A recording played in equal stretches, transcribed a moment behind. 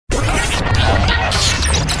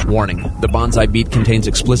Warning, the Bonsai Beat contains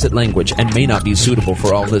explicit language and may not be suitable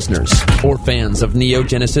for all listeners or fans of Neo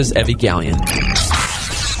Genesis Evangelion.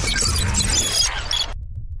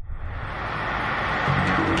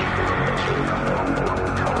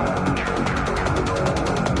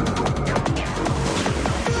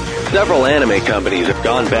 Several anime companies have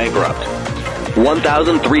gone bankrupt.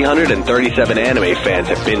 1,337 anime fans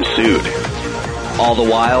have been sued. All the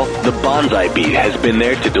while, the Bonsai Beat has been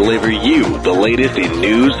there to deliver you the latest in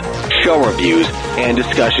news, show reviews, and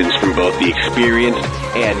discussions from both the experienced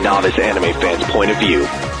and novice anime fans' point of view.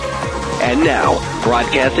 And now,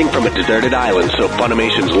 broadcasting from a deserted island so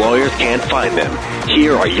Funimation's lawyers can't find them,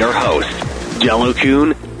 here are your hosts,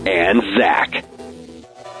 Jello-kun and Zach.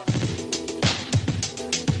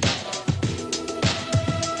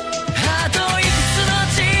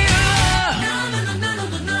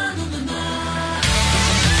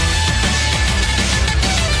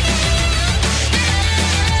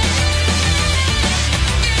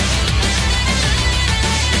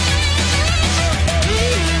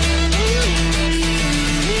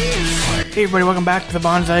 Hey everybody, welcome back to the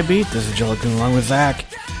Bonsai Beat. This is Jello-kun along with Zach.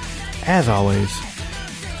 As always,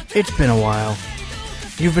 it's been a while.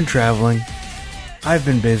 You've been traveling. I've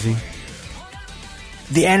been busy.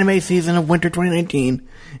 The anime season of winter 2019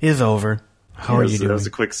 is over. How are you doing? It was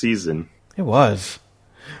a quick season. It was.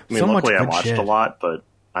 I mean, luckily I watched a lot, but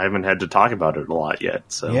I haven't had to talk about it a lot yet.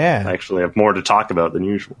 So yeah. I actually have more to talk about than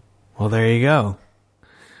usual. Well, there you go.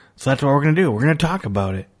 So that's what we're going to do. We're going to talk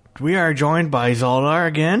about it. We are joined by Zaldar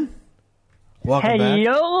again. Welcome back.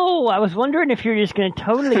 Hello! I was wondering if you're just going to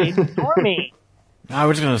totally ignore me. I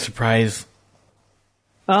was going to surprise.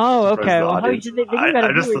 Oh, okay. Well, I just thought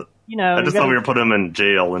we were going to put him in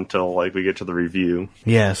jail until we get to the review.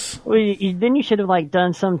 Yes. Well, then you should have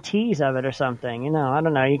done some tease of it or something. I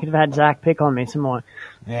don't know. You could have had Zach pick on me some more.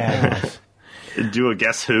 Yeah. Do a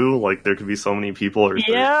guess who? There could be so many people. Or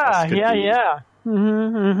Yeah.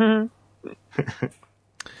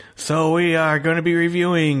 So we are going to be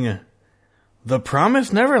reviewing The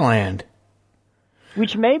Promised Neverland.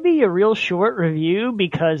 Which may be a real short review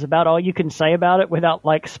because about all you can say about it without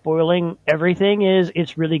spoiling everything is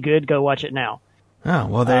it's really good. Go watch it now. Oh,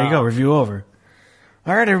 well, there you go. Review over.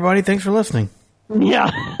 All right, everybody. Thanks for listening. Yeah.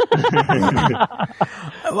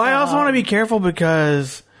 Well, I also want to be careful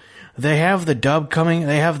because they have the dub coming.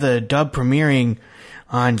 They have the dub premiering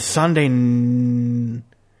on Sunday.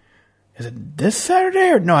 Is it this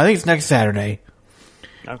Saturday? No, I think it's next Saturday.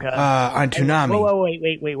 Okay. On Toonami. Whoa,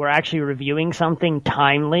 wait. We're actually reviewing something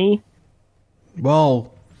timely?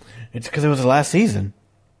 Well, it's because it was the last season.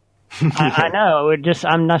 I know. I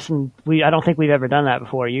don't think we've ever done that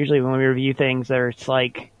before. Usually when we review things, it's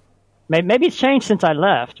maybe it's changed since I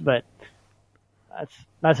left, but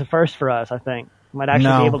that's a first for us, I think. Might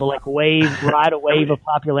actually be able to ride a wave of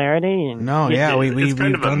popularity. And it's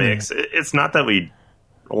kind of a mix. It's not that we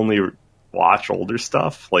only watch older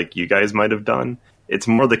stuff like you guys might have done. It's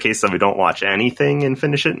more the case that we don't watch anything and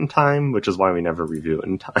finish it in time, which is why we never review it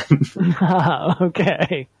in time.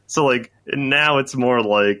 Okay. So, now it's more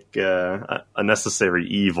like a necessary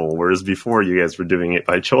evil, whereas before you guys were doing it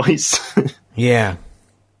by choice. Yeah,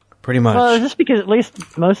 pretty much. Well, just because at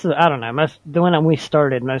least when we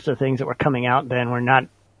started, most of the things that were coming out then were not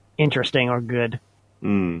interesting or good.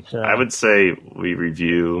 So. I would say we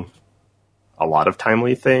review a lot of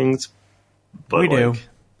timely things, but we do.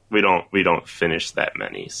 We don't finish that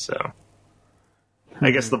many, so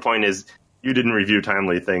I guess the point is you didn't review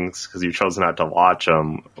timely things because you chose not to watch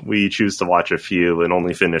them. We choose to watch a few and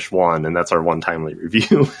only finish one, and that's our one timely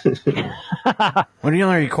review. When you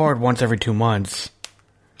only record once every 2 months.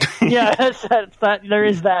 Yeah, there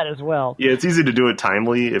is that as well. Yeah, it's easy to do it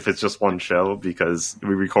timely if it's just one show because we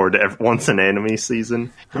record once an anime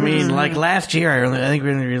season. I mean, last year, I think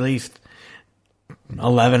we only released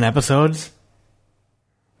 11 episodes.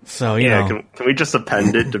 So, can we just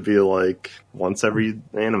append it to be once every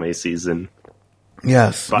anime season?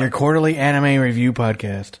 Yes, your quarterly anime review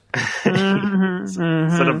podcast.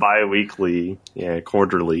 Instead of bi-weekly,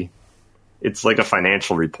 quarterly. It's like a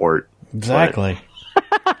financial report. Exactly.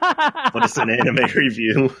 But it's an anime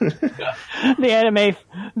review. The anime.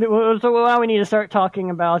 So now we need to start talking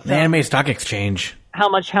about the anime stock exchange. How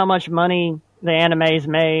much money the animes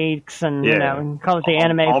makes, and call it the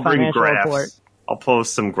anime financial report. I'll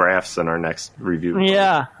post some graphs in our next review.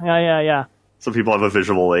 Yeah. So people have a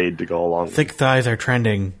visual aid to go along. Thick thighs are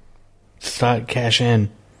trending. Start cash in.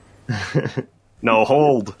 No,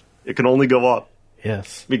 hold. It can only go up.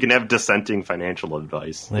 Yes. We can have dissenting financial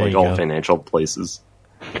advice, there like all financial places.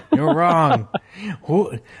 You're wrong.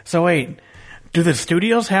 So wait, do the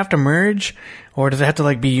studios have to merge, or does it have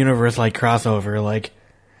to be universe crossover?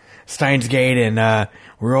 Steins Gate and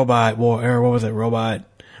Robot, or what was it?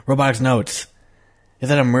 Robotics Notes. Is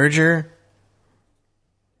that a merger?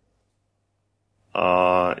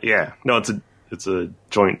 Yeah. No, it's a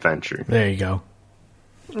joint venture. There you go.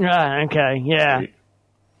 Okay, yeah.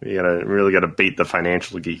 You really gotta bait the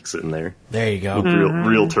financial geeks in there. There you go. With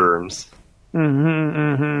real terms.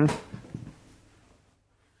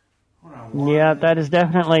 Yeah, that is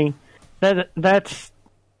definitely that's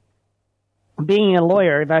being a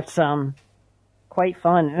lawyer. That's quite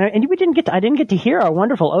fun. And I didn't get to hear our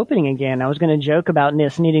wonderful opening again. I was going to joke about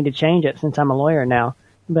this needing to change it since I'm a lawyer now,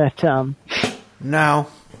 but no,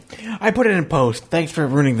 I put it in post. Thanks for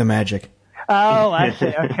ruining the magic. Oh, I see.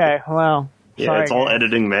 Okay, well. Yeah, sorry, it's all guys.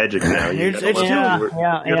 editing magic now. Yeah.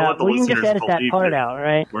 Well, you can just edit that part out,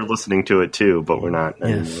 right? We're listening to it too, but we're not.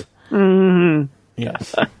 Yes.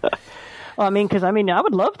 Yes. Well, I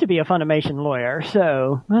would love to be a Funimation lawyer,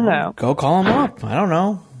 so, I don't know. Go call them up. I don't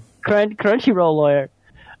know. Crunchyroll lawyer.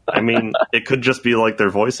 It could just be like their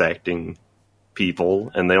voice acting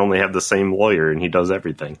people, and they only have the same lawyer, and he does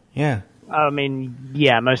everything. Yeah.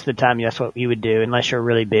 Yeah, most of the time that's what you would do. Unless you're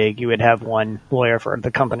really big, you would have one lawyer for the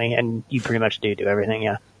company, and you pretty much do everything,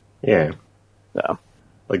 yeah. Yeah. So.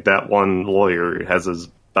 Like that one lawyer has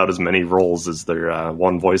about as many roles as their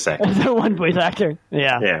one voice actor. The one voice actor,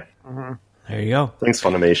 yeah. Yeah. Mm-hmm. There you go. Thanks,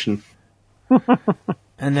 Funimation.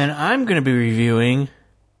 And then I'm going to be reviewing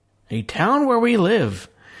A Town Where We Live,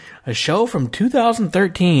 a show from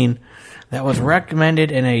 2013 that was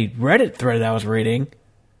recommended in a Reddit thread that I was reading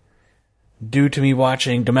due to me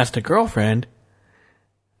watching Domestic Girlfriend.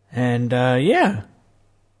 And, yeah.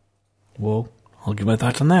 Well, I'll give my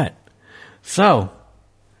thoughts on that. So.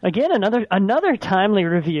 Again, another timely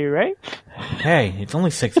review, right? Hey, it's only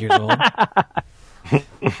 6 years old.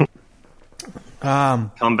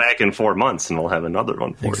 Come back in 4 months and we'll have another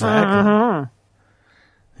one for you.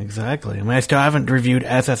 Exactly. I still haven't reviewed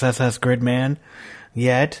SSSS Gridman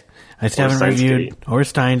yet. I still haven't reviewed or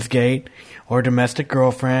Steins Gate or Domestic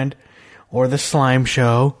Girlfriend or The Slime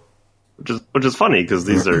Show. Which is funny because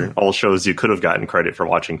these are all shows you could have gotten credit for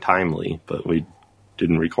watching timely, but we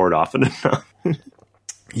didn't record often enough.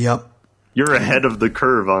 Yep. You're ahead of the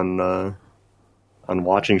curve on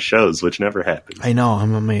watching shows, which never happens. I know.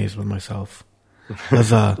 I'm amazed with myself.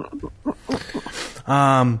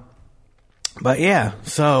 But yeah,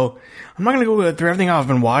 so I'm not going to go through everything I've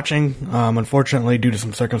been watching. Unfortunately, due to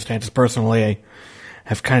some circumstances personally, I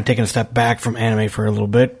have kind of taken a step back from anime for a little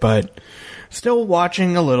bit, but still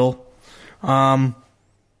watching a little. I've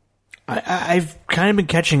kind of been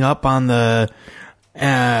catching up on that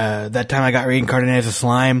time I got reincarnated as a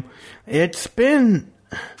slime. It's been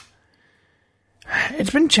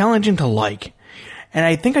challenging to like. And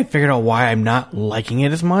I think I figured out why I'm not liking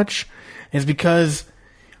it as much is because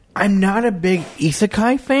I'm not a big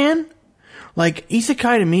isekai fan. Like,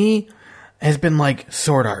 isekai to me has been like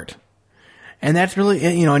Sword Art. And that's really,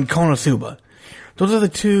 and Konosuba. Those are the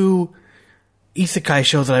two isekai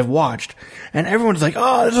shows that I've watched. And everyone's like,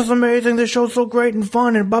 oh, this is amazing, this show's so great and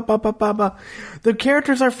fun, and blah, blah, blah, blah, blah. The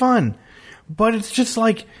characters are fun. But it's just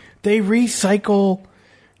like, they recycle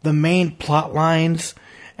the main plot lines,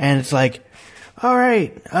 and it's like,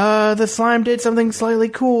 alright, the slime did something slightly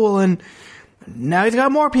cool, and now he's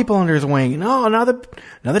got more people under his wing. No, now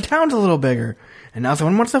the town's a little bigger. And now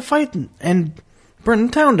someone wants to fight and burn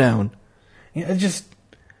the town down. It's just...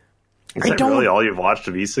 Is that really all you've watched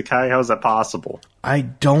of isekai? How is that possible? I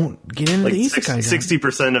don't get into the isekai.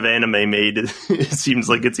 60% of anime made, it seems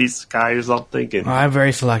like it's isekai or something. And I'm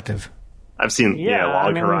very selective. I've seen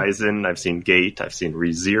Log Horizon, I've seen Gate, I've seen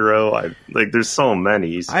ReZero. There's so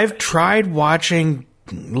many. I've tried watching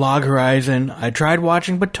Log Horizon. I tried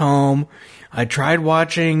watching Batome. I tried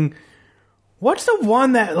watching... What's the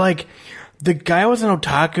one that, the guy was an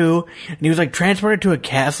otaku, and he was, transported to a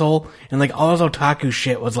castle, and, all his otaku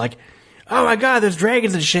shit was oh my god, there's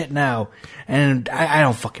dragons and shit now. And I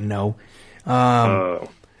don't fucking know.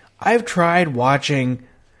 I've tried watching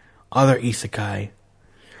other isekai,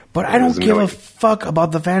 but I don't give a fuck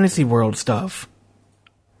about the fantasy world stuff.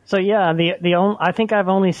 So yeah, I think I've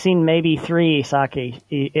only seen maybe 3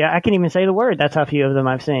 isekai. I can't even say the word. That's how few of them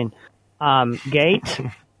I've seen. Gate,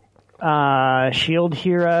 Shield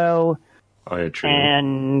Hero,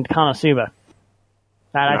 and Konosuba.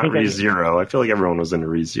 Not ReZero. I feel like everyone was into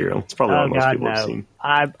ReZero. It's probably what most people have seen.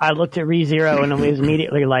 I looked at ReZero and was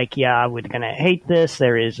immediately like, yeah, I'm going to hate this.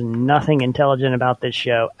 There is nothing intelligent about this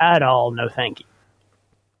show at all. No thank you.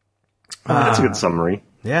 That's a good summary.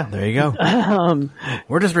 Yeah, there you go.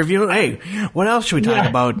 We're just reviewing. Hey, what else should we talk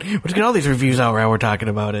about? Let's get all these reviews out while we're talking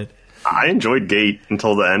about it. I enjoyed Gate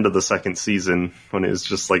until the end of the second season when it was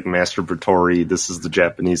just like masturbatory. This is the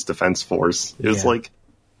Japanese Defense Force. It was like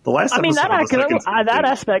the last. I mean, episode that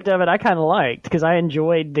aspect of it I kind of liked because I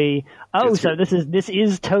enjoyed the. Oh, so this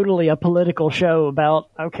is totally a political show about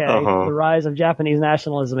the rise of Japanese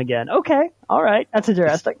nationalism again. Okay, all right, that's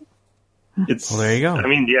interesting. Well, there you go. I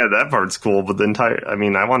mean, yeah, that part's cool, but the entire. I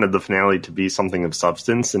mean, I wanted the finale to be something of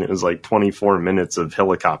substance, and it was like 24 minutes of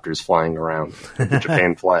helicopters flying around with the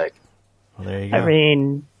Japan flag. Well, there you go. I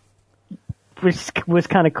mean, which was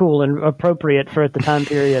kind of cool and appropriate for at the time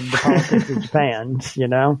period the politics of Japan, you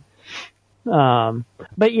know.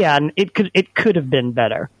 But yeah, it could have been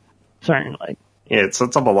better, certainly. Yeah, it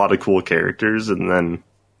sets up a lot of cool characters, and then,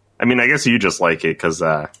 I mean, I guess you just like it because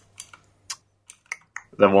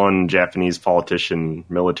the one Japanese politician,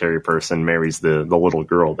 military person marries the little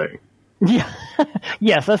girl there. Yeah,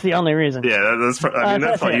 yes, that's the only reason. Yeah, that's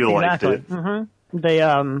why you liked it. Mm-hmm.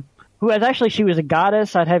 They she was a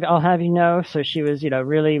goddess. I'll have you know. So she was,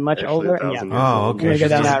 really much older. Oh, okay. We're gonna go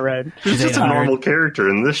down that road. She's just a normal character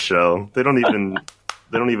in this show. They don't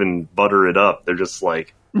even butter it up. They're just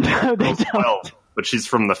like, no, they don't. 12, but she's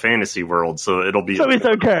from the fantasy world, so it'll be. So it's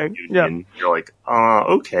okay. Yeah. You're like,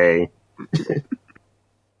 okay.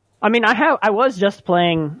 I mean, I was just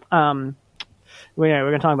playing. We're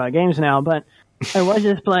gonna talk about games now, but I was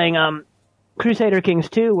just playing Crusader Kings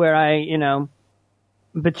 2, where I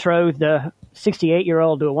betrothed a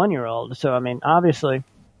 68-year-old to a 1-year-old. So I mean, obviously.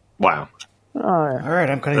 Wow. All right,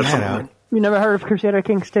 I'm cutting that out. You never heard of Crusader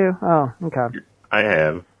Kings 2? Oh, okay. I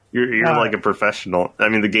have. You're like a professional. I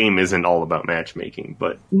mean, the game isn't all about matchmaking,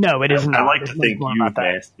 but no, it is not. I like to think you've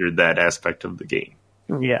mastered that aspect of the game.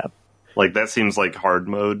 Yeah. Like, that seems like hard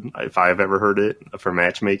mode, if I've ever heard it, for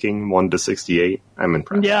matchmaking, 1 to 68. I'm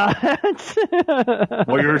impressed. Yeah.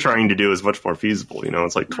 What you're trying to do is much more feasible,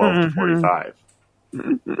 it's like 12 to 45.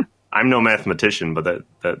 I'm no mathematician, but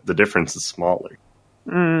that the difference is smaller.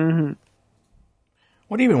 Mm-hmm.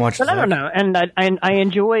 What have you been watching? But I don't know, and I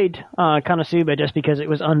enjoyed Konosuba just because it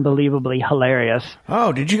was unbelievably hilarious.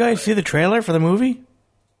 Oh, did you guys see the trailer for the movie?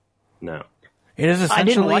 No. It is essentially... I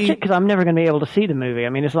didn't watch it because I'm never going to be able to see the movie. I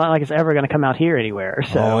mean, it's not like it's ever going to come out here anywhere.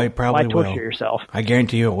 So it probably why torture yourself? I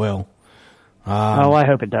guarantee you it will. I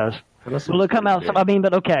hope it does. Will it come out? I mean,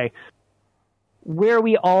 but okay. Where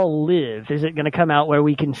we all live, is it going to come out where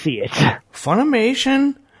we can see it?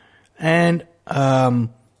 Funimation and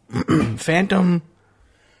Phantom...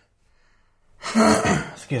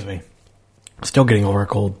 Excuse me. Still getting over a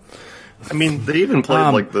cold. I mean, they even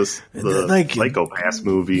played the Psycho Pass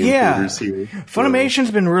movie in theaters here.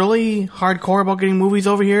 Funimation's been really hardcore about getting movies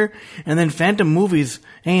over here, and then Phantom Movies,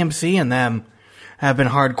 AMC and them, have been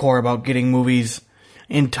hardcore about getting movies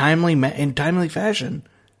in timely fashion.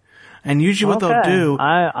 And usually what they'll do...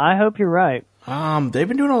 I hope you're right. They've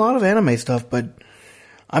been doing a lot of anime stuff, but,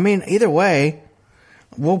 I mean, either way...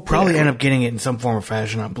 We'll probably end up getting it in some form or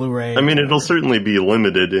fashion on Blu-ray. I mean, it'll certainly be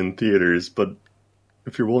limited in theaters, but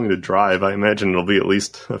if you're willing to drive, I imagine it'll be at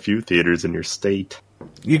least a few theaters in your state.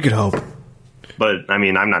 You could hope. But, I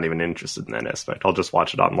mean, I'm not even interested in that aspect. I'll just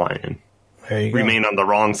watch it online and remain on the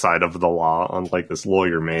wrong side of the law, unlike this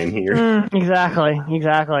lawyer man here. Exactly.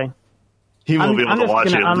 He won't be able to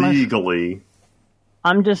watch it legally.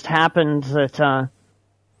 I'm just happened that...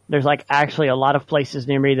 there's actually a lot of places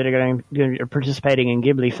near me that are going to be participating in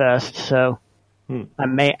Ghibli Fest, so I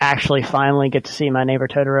may actually finally get to see My Neighbor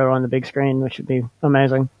Totoro on the big screen, which would be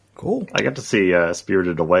amazing. Cool. I got to see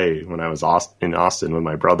Spirited Away when I was in Austin with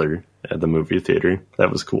my brother at the movie theater.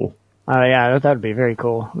 That was cool. Oh yeah, that would be very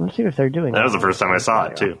cool. Let's see if they're doing that. That was the first time I saw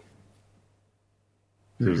it too.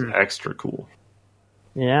 It was extra cool.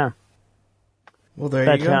 Yeah. Well,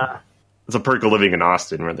 there you go. It's a perk of living in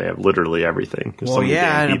Austin where they have literally everything. There's so many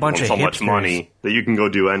and a bunch of so hipsters. much money that you can go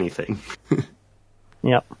do anything.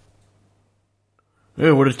 Yep.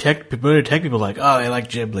 Yeah, what do tech people like? Oh, they like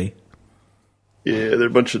Ghibli. Yeah, they're a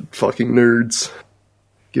bunch of fucking nerds.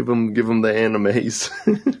 Give them the animes.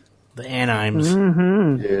 The animes.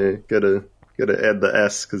 Mm-hmm. Yeah, gotta add the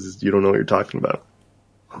S because you don't know what you're talking about.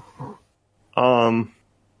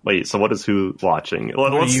 Wait, so what is who watching?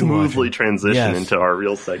 Let's smoothly transition into our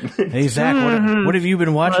real segment. Hey, Zach, what have you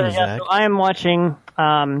been watching, Zach? So I am watching,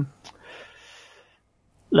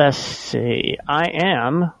 let's see, I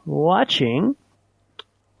am watching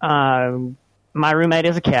My Roommate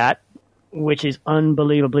is a Cat, which is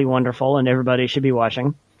unbelievably wonderful, and everybody should be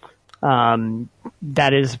watching.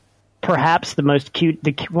 That is perhaps the most cute,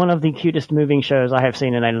 one of the cutest moving shows I have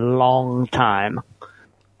seen in a long time.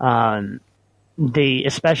 And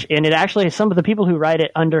it actually, some of the people who write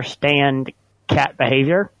it understand cat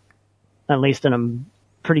behavior, at least in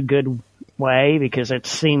a pretty good way because it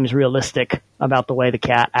seems realistic about the way the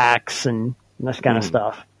cat acts and this kind of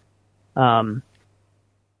stuff.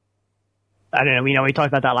 I don't know. We talked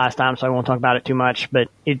about that last time, so I won't talk about it too much. But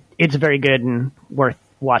it's very good and worth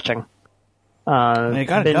watching.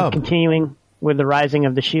 Continuing with the Rising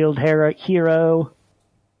of the Shield Hero.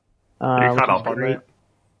 Are you caught up on it?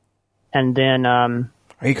 And then are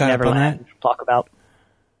you caught up on that? Talk about.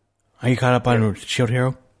 Are you caught up on Shield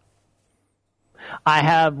Hero? I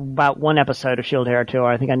have about one episode of Shield Hero 2.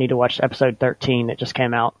 I think I need to watch episode 13 that just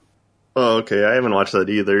came out. Oh, okay. I haven't watched that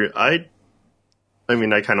either. I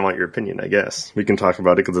mean, I kind of want your opinion, I guess. We can talk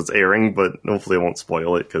about it because it's airing, but hopefully I won't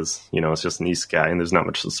spoil it because, it's just an East guy and there's not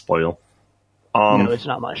much to spoil. No, it's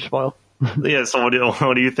not much to spoil. Yeah, so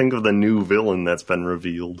what do you think of the new villain that's been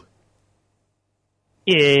revealed?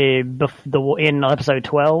 In episode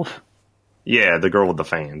 12? Yeah, the girl with the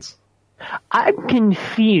fans. I'm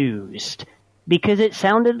confused because it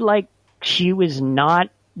sounded like she was not...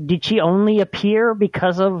 Did she only appear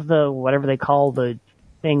because of the, whatever they call the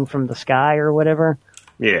thing from the sky or whatever?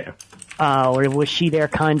 Yeah. Or was she there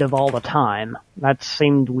kind of all the time? That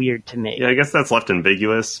seemed weird to me. Yeah, I guess that's left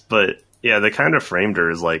ambiguous, but yeah, they kind of framed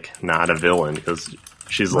her as like not a villain because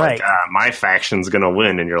she's like, my faction's gonna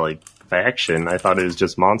win, and you're like, faction? I thought it was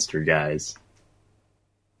just monster guys.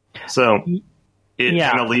 So it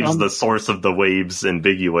kind of leaves the source of the waves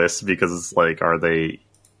ambiguous because it's like, are they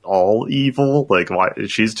all evil? Like, why?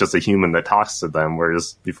 She's just a human that talks to them,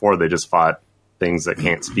 whereas before they just fought things that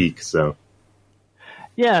can't speak. So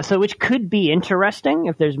yeah, so which could be interesting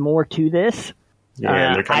if there's more to this. Yeah,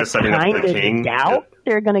 and they're kind of setting up the king. I doubt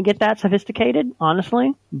they're going to get that sophisticated,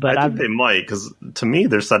 honestly. But I think they might, because to me,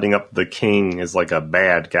 they're setting up the king as like a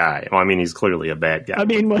bad guy. Well, I mean, he's clearly a bad guy. I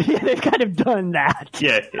mean, they've kind of done that.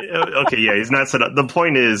 Yeah, okay, yeah, he's not set up. The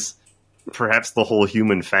point is, perhaps the whole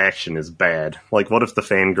human faction is bad. Like, what if the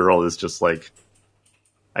fangirl is just like,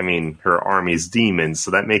 I mean, her army's demons,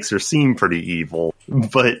 so that makes her seem pretty evil.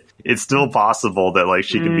 But it's still possible that, like,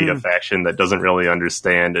 she could be a faction that doesn't really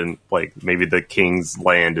understand, and, like, maybe the king's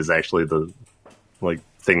land is actually the, like,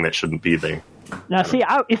 thing that shouldn't be there. Now, see,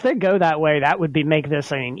 if they go that way, that would make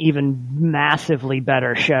this an even massively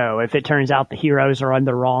better show. If it turns out the heroes are on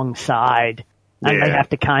the wrong side, and they have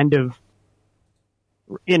to kind of,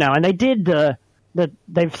 and they did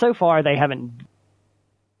so far they haven't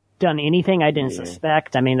done anything I didn't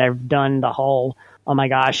suspect. I mean, they've done the whole, oh my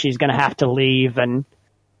gosh, she's going to have to leave, and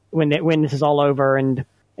when this is all over and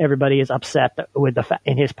everybody is upset with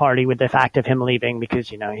in his party with the fact of him leaving because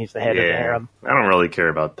he's the head of the harem. I don't really care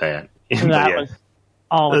about that. That was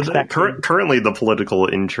all expected. Currently, the political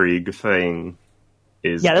intrigue thing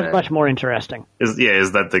is that's much more interesting.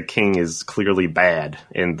 Is that the king is clearly bad,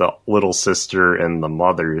 and the little sister and the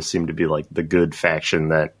mother seem to be like the good faction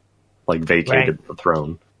that like vacated the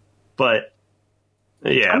throne. But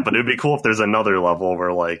yeah, but it'd be cool if there's another level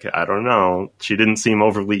where, like, I don't know, she didn't seem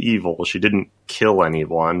overly evil. She didn't kill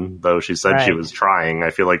anyone, though she said she was trying. I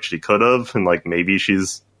feel like she could have, and like maybe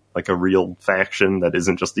she's like a real faction that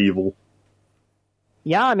isn't just evil.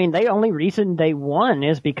 Yeah, I mean, the only reason they won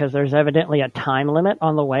is because there's evidently a time limit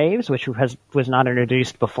on the waves, which was not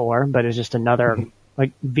introduced before, but is just another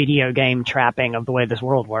like video game trapping of the way this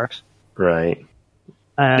world works. Right.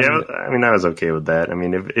 Yeah, I mean, I was okay with that. I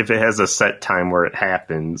mean, if it has a set time where it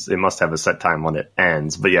happens, it must have a set time when it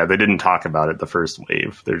ends. But yeah, they didn't talk about it the first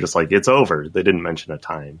wave. They're just like, it's over. They didn't mention a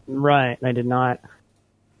time. Right, they did not.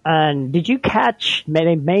 And did you catch,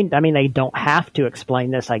 I mean, they don't have to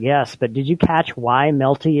explain this, I guess, but did you catch why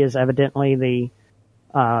Melty is evidently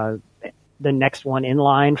the next one in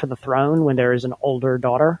line for the throne when there is an older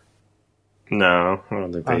daughter? No, I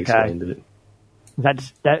don't think they explained it.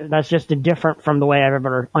 That's just different from the way I've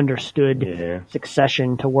ever understood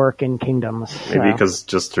succession to work in kingdoms. Maybe because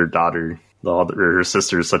just her daughter, her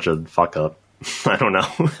sister is such a fuck up. I don't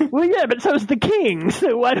know. Well, yeah, but so is the king.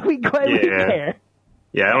 So why do we care?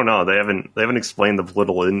 Yeah, I don't know. They haven't explained the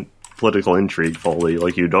political intrigue fully.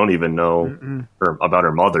 Like, you don't even know about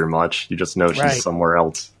her mother much. You just know she's somewhere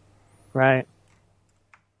else. Right.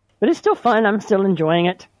 But it's still fun. I'm still enjoying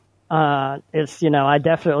it. It's I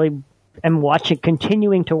definitely am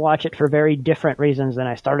continuing to watch it for very different reasons than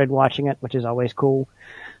I started watching it, which is always cool.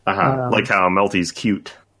 Like how Melty's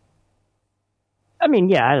cute. I mean,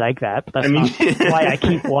 yeah, I like that, but that's not why I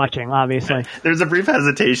keep watching, obviously. There's a brief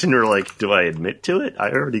hesitation where, like, do I admit to it?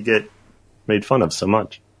 I already get made fun of so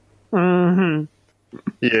much. Mm-hmm.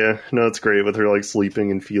 Yeah, no, it's great with her, like,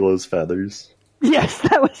 sleeping in Philo's feathers. Yes,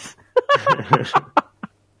 that was...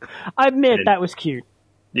 I admit that was cute.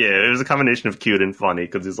 Yeah, it was a combination of cute and funny,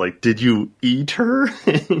 because he's like, did you eat her?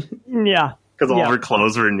 Yeah. Because all of her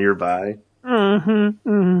clothes were nearby. Mm-hmm,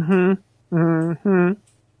 mm-hmm. Mm-hmm.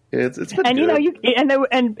 It's been and good.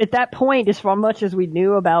 And at that point, as far much as we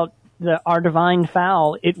knew about our divine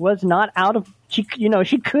fowl, it was not out of she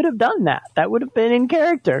could have done that. That would have been in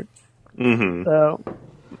character. Mm-hmm. So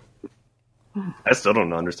I still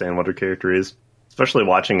don't understand what her character is, especially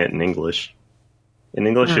watching it in English. In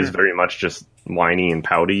English, she's very much just whiny and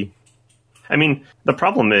pouty. I mean, the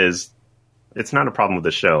problem is, it's not a problem with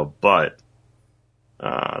the show, but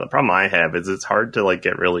the problem I have is it's hard to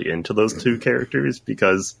get really into those two characters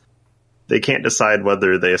because they can't decide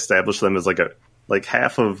whether they establish them as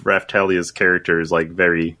half of Raftalia's character is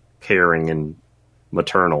very caring and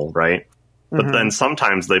maternal, right? But then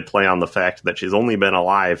sometimes they play on the fact that she's only been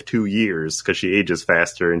alive 2 years because she ages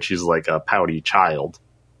faster and she's a pouty child.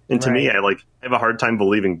 And to me, I have a hard time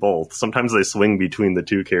believing both. Sometimes they swing between the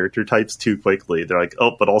two character types too quickly. They're like,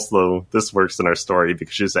 oh, but also this works in our story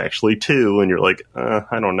because she's actually 2. And you're like,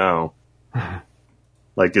 I don't know.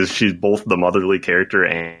 Is she both the motherly character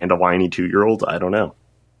and a whiny 2-year-old? I don't know.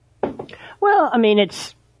 Well, I mean,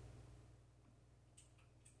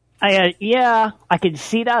 I could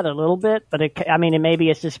see that a little bit, but maybe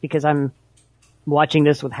it's just because I'm watching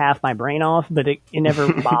this with half my brain off, but it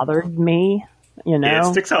never bothered me, Yeah,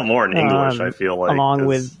 it sticks out more in English, I feel like. Along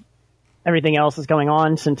with everything else that's going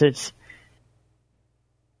on, since it's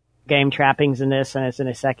game trappings in this, and it's an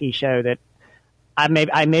Isekai show, that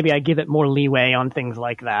I give it more leeway on things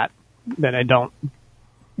like that than I don't.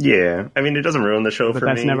 Yeah, I mean, it doesn't ruin the show for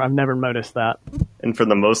me. I've never noticed that. And for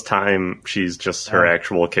the most time, she's just her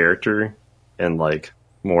actual character and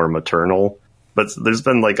more maternal. But there's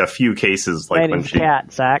been a few cases when she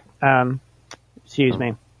cat, Zach. Excuse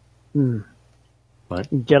me. What?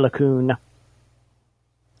 Jellicoon.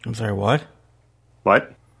 I'm sorry, what?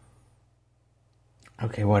 What?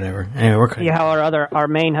 Okay, whatever. Anyway, we're cutting. Yeah, how our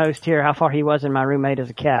main host here, how far he was in my roommate as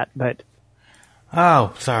a cat, but.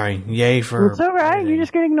 Oh, sorry. Yay for. It's all right. editing. You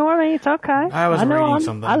just can ignore me. It's okay. I was reading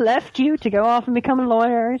something. I left you to go off and become a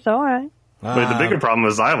lawyer. It's all right. But the bigger problem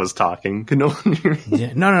was I was talking. Could no one hear me?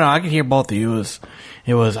 Yeah, no. I could hear both of you.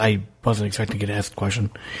 It was. I wasn't expecting to get asked a question.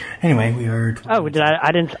 Anyway, we heard. Oh, did I?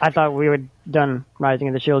 I didn't. I thought we were done Rising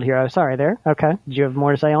of the Shield Hero. Sorry, there. Okay. Did you have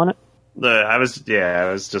more to say on it? I was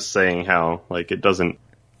just saying how it doesn't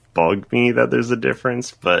bug me that there's a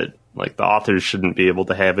difference, but the authors shouldn't be able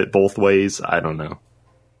to have it both ways. I don't know.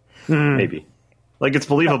 Maybe. It's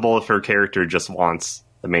believable if her character just wants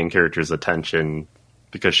the main character's attention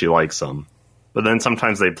because she likes him. But then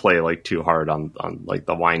sometimes they play too hard on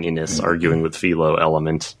the whininess, arguing with Philo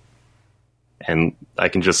element. And I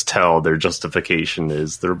can just tell their justification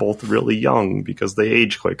is they're both really young because they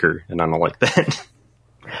age quicker, and I don't like that.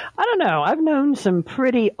 I don't know. I've known some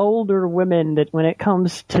pretty older women that when it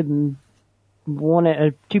comes to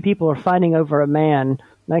two people are fighting over a man,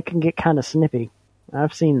 that can get kind of snippy.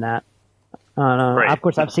 I've seen that. Right. Of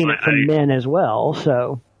course, I've seen it from men as well.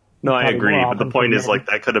 So no, I agree. But the point is,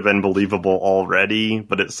 that could have been believable already.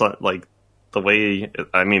 But it's the way.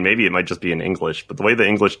 I mean, maybe it might just be in English, but the way the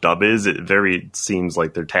English dub is, it very seems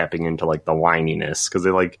like they're tapping into the whininess because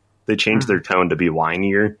they change their tone to be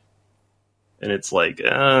whinier. And it's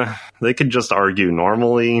they could just argue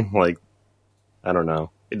normally. I don't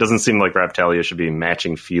know. It doesn't seem like Raptalia should be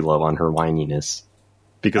matching Philo on her whininess.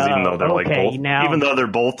 Because even though they're even though they're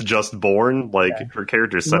both just born, her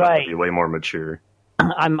character's set up to be way more mature.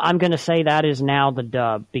 I'm going to say that is now the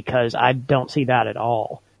dub because I don't see that at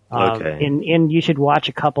all. Okay. And you should watch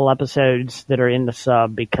a couple episodes that are in the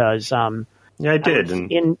sub because yeah, I did.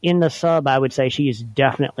 In the sub, I would say she is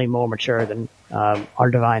definitely more mature than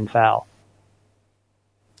our Divine Fowl.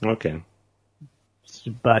 Okay.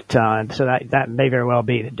 But so that may very well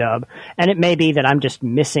be the dub, and it may be that I'm just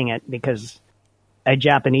missing it because a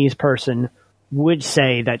Japanese person would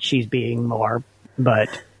say that she's being more, but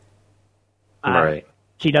right.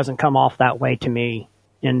 She doesn't come off that way to me.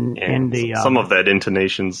 In the some of that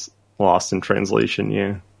intonation's lost in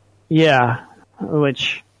translation. Yeah,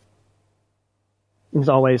 which is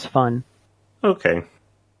always fun. Okay.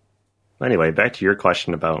 Anyway, back to your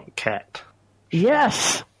question about Cat.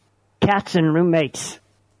 Yes. Cats and roommates.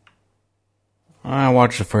 I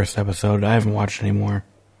watched the first episode. I haven't watched any more.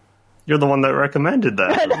 You're the one that recommended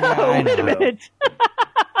that. No, wait a minute.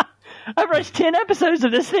 I've watched 10 episodes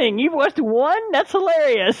of this thing. You've watched one? That's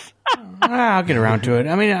hilarious. I'll get around to it.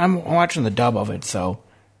 I mean, I'm watching the dub of it, so.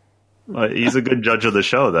 He's a good judge of the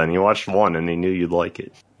show, then. He watched one, and he knew you'd like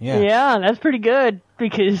it. Yeah, that's pretty good,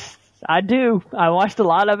 because I do. I watched a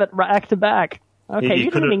lot of it back to back. Okay,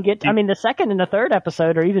 you didn't even get... I mean, the second and the third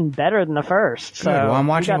episode are even better than the first. So good. Well, I'm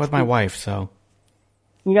watching it with my wife, so...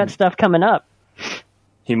 You got stuff coming up.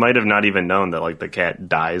 he might have not even known that, like, the cat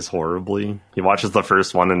dies horribly. He watches the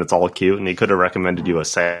first one and it's all cute, and he could have recommended you a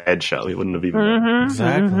sad show. He wouldn't have even known.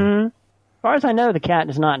 Exactly. As far as I know, the cat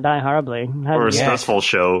does not die horribly. Or a stressful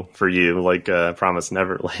show for you, like Promised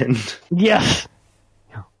Neverland. Yes.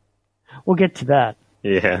 We'll get to that.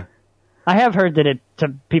 Yeah. I have heard that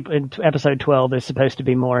people in episode 12 is supposed to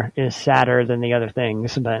be is sadder than the other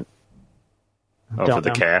things, but for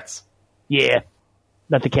the cats? Yeah.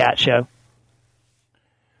 That's the cat show.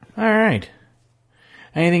 All right.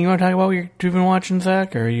 Anything you want to talk about what you've been watching,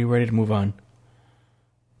 Zach, or are you ready to move on?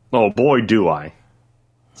 Oh, boy, do I.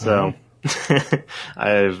 So,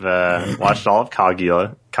 I've watched all of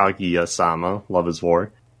Kaguya-sama, Love is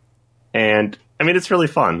War. And, I mean, it's really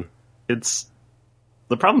fun.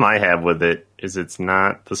 The problem I have with it is it's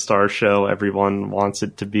not the star show everyone wants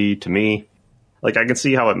it to be, to me. Like, I can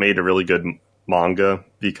see how it made a really good manga,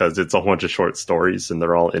 because it's a whole bunch of short stories, and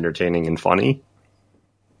they're all entertaining and funny.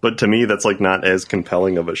 But to me, that's, like, not as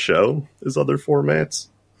compelling of a show as other formats.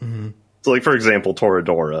 Mm-hmm. So, like, for example,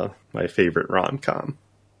 Toradora, my favorite rom-com.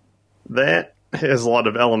 That has a lot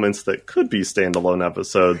of elements that could be standalone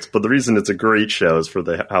episodes, but the reason it's a great show is for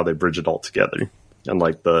how they bridge it all together. And,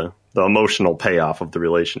 like, the emotional payoff of the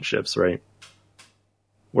relationships, right?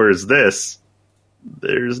 Whereas this,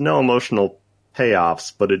 there's no emotional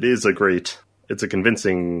payoffs, but it's a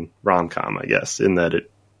convincing rom-com, I guess, in that it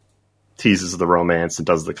teases the romance and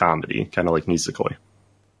does the comedy, kind of like Nisekoi.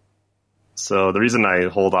 So the reason I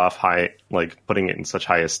hold off putting it in such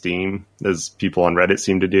high esteem, as people on Reddit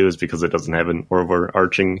seem to do, is because it doesn't have an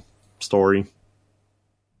overarching story.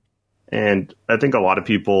 And I think a lot of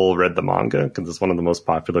people read the manga, because it's one of the most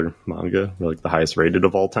popular manga, like the highest rated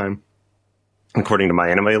of all time, according to my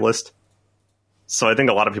anime list. So I think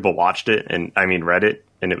a lot of people watched it, read it,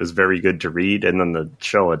 and it was very good to read, and then the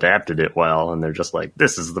show adapted it well, and they're just like,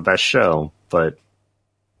 this is the best show. But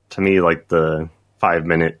to me, like, the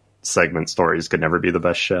 5-minute segment stories could never be the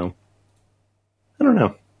best show. I don't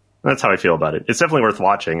know. That's how I feel about it. It's definitely worth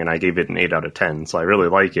watching, and I gave it an 8 out of 10, so I really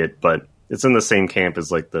like it, but it's in the same camp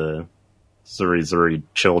as, like, the Zuri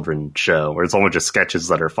children show, where it's only just sketches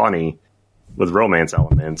that are funny with romance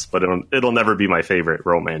elements, but it'll never be my favorite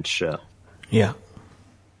romance show. Yeah.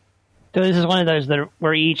 So this is one of those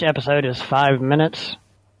where each episode is 5 minutes?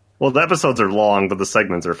 Well, the episodes are long, but the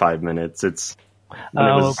segments are 5 minutes.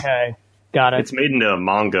 Okay. Got it. It's made into a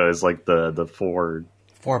manga as, like, the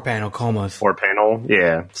four-panel comas. 4-panel,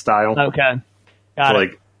 yeah, style. Okay. Got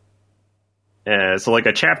it. So, like,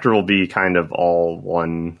 a chapter will be kind of all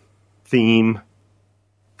one theme,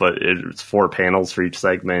 but it's 4 panels for each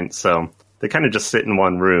segment, so they kind of just sit in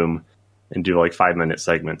one room and do, like, 5-minute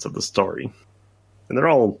segments of the story. And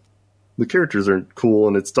the characters are cool,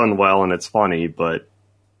 and it's done well, and it's funny, but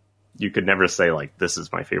you could never say, like, this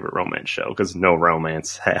is my favorite romance show, because no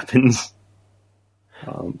romance happens.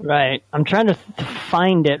 Right. I'm trying to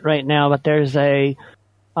find it right now, but there's I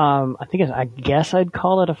guess I'd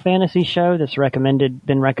call it a fantasy show that's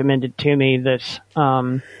been recommended to me that's,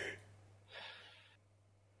 I'm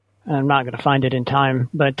not going to find it in time,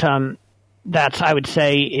 but, that's, I would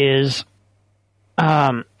say, is,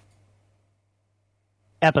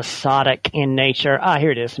 episodic in nature.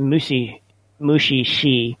 Here it is. Mushi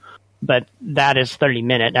Shi. But that is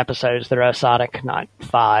 30-minute episodes. They're episodic, not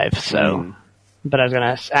 5. So, But I was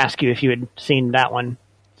going to ask you if you had seen that one.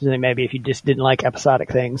 Maybe if you just didn't like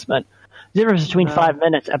episodic things. But the difference between 5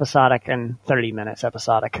 minutes episodic and 30 minutes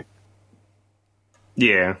episodic.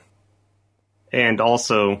 Yeah. And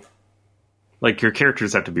also, like, your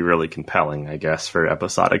characters have to be really compelling, I guess, for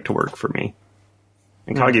episodic to work for me.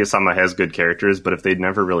 And Kaguya-sama has good characters, but if they'd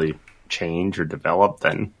never really change or develop,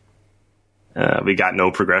 then we got no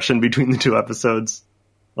progression between the 2 episodes.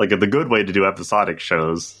 Like, the good way to do episodic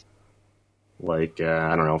shows, like,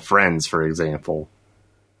 I don't know, Friends, for example,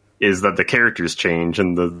 is that the characters change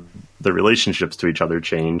and the relationships to each other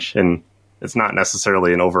change. And it's not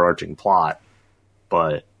necessarily an overarching plot,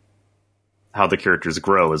 but how the characters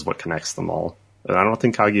grow is what connects them all. And I don't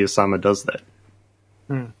think Kaguya-sama does that.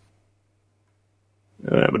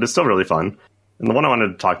 But it's still really fun. And the one I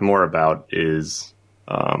wanted to talk more about is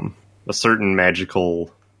a certain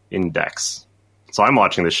magical index. So I'm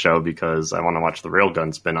watching this show because I want to watch the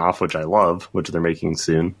Railgun spinoff, which I love, which they're making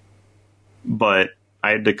soon. But I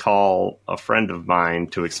had to call a friend of mine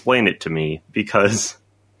to explain it to me because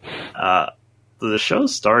the show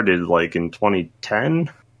started like in 2010.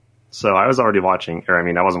 So I was already watching,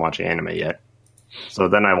 I wasn't watching anime yet. So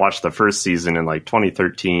then I watched the first season in like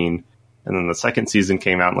 2013. And then the second season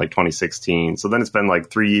came out in like 2016. So then it's been like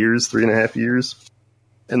 3.5 years.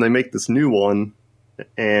 And they make this new one.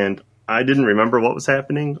 And I didn't remember what was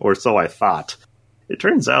happening, or so I thought. it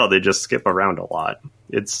turns out they just skip around a lot.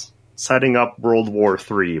 It's setting up World War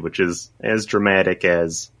III, which is as dramatic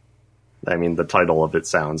as, the title of it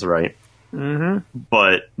sounds, right? Mm-hmm.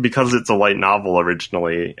 But because it's a light novel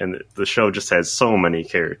originally, and the show just has so many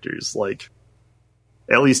characters, like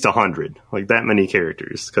at least 100, like that many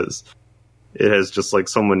characters, because it has just like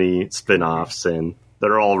so many spin-offs, and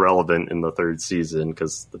they're all relevant in the third season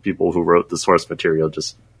because the people who wrote the source material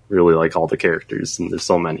just really like all the characters, and there's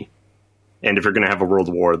so many. And if you're going to have a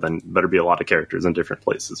world war, then better be a lot of characters in different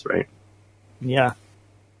places, right? Yeah.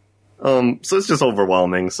 So it's just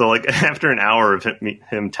overwhelming. So like after an hour of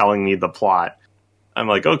him telling me the plot, I'm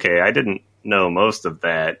like, okay, I didn't know most of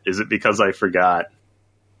that. Is it because I forgot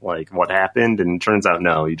like what happened? And it turns out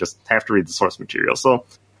no, you just have to read the source material. So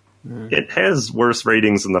it has worse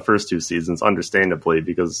ratings than the first two seasons, understandably,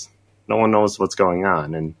 because no one knows what's going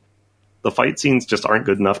on. And the fight scenes just aren't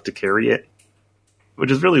good enough to carry it, which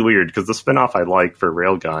is really weird because the spinoff I like for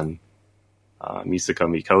Railgun, Misako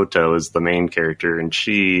Mikoto is the main character, and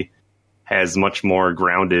she has much more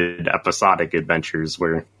grounded episodic adventures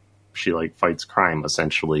where she like fights crime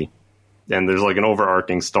essentially. And there's like an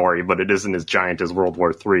overarching story, but it isn't as giant as World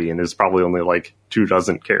War III, and there's probably only like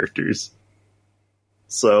 24 characters.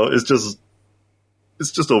 So it's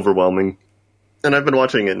just overwhelming. And I've been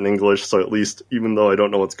watching it in English, so at least, even though I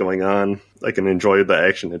don't know what's going on, I can enjoy the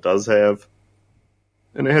action it does have.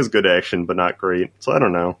 And it has good action, but not great. So I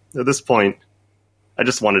don't know. At this point, I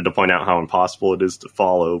just wanted to point out how impossible it is to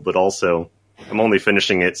follow, but also, I'm only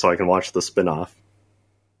finishing it so I can watch the spin-off.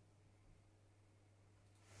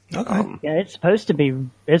 Okay. Yeah, it's supposed to be.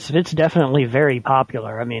 It's definitely very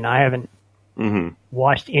popular. I mean, I haven't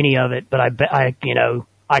watched any of it, but I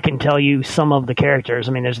can tell you some of the characters.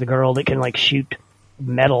 I mean, there's the girl that can like shoot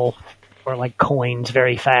metal or like coins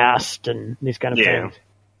very fast and these kind of things.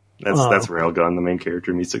 That's Railgun, the main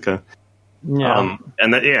character, Misaka. Yeah,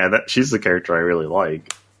 and she's the character I really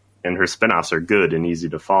like, and her spin-offs are good and easy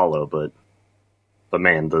to follow. But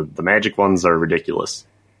man, the magic ones are ridiculous.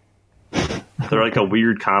 They're like a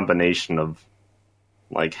weird combination of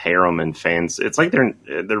like harem and fans. It's like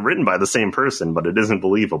they're written by the same person, but it isn't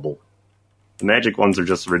believable. The magic ones are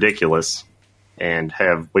just ridiculous and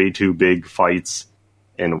have way too big fights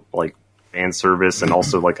and like fan service and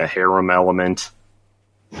also like a harem element.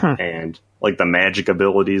 And like the magic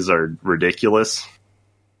abilities are ridiculous.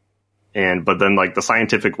 But then like the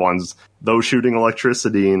scientific ones, though shooting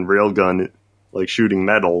electricity and Railgun, like shooting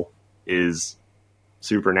metal, is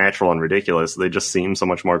supernatural and ridiculous, they just seem so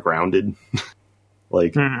much more grounded.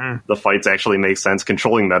 Like the fights actually make sense.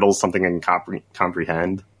 Controlling metal is something I can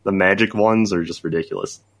comprehend. The magic ones are just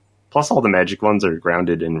ridiculous. Plus all the magic ones are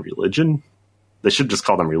grounded in religion. They should just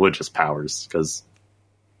call them religious powers, because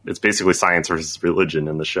it's basically science versus religion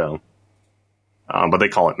in the show. But they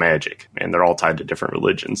call it magic, and they're all tied to different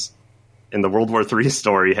religions. And the World War III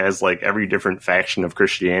story has like every different faction of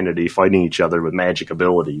Christianity fighting each other with magic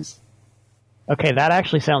abilities. Okay, that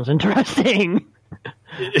actually sounds interesting.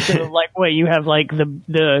 So, like, wait, you have like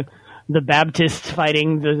the Baptists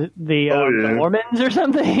fighting the Mormons or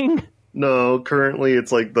something? No, currently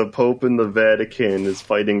it's like the Pope and the Vatican is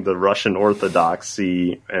fighting the Russian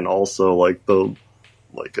Orthodoxy, and also like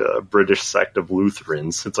a British sect of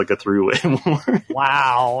Lutherans. It's like a three-way war.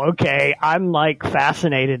 Wow. Okay, I'm like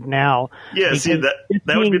fascinated now. Yeah, see that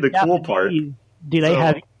would be the cool part. Do they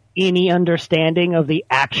have any understanding of the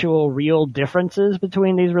actual real differences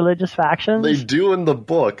between these religious factions? They do in the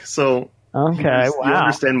book. So okay, you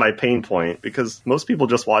understand my pain point, because most people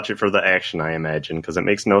just watch it for the action, I imagine, because it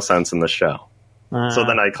makes no sense in the show. So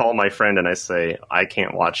then I call my friend and I say, I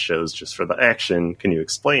can't watch shows just for the action. Can you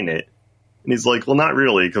explain it? And he's like, well, not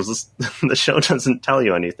really, because the show doesn't tell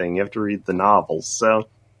you anything. You have to read the novels. So,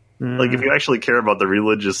 like, if you actually care about the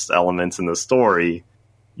religious elements in the story,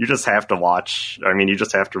 you just have to you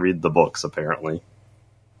just have to read the books, apparently.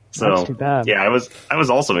 So, that's too bad. Yeah, I was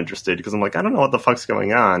also interested, because I'm like, I don't know what the fuck's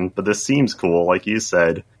going on, but this seems cool. Like you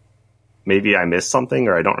said, maybe I missed something,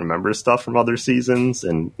 or I don't remember stuff from other seasons,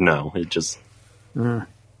 and no, it's just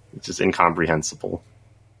incomprehensible.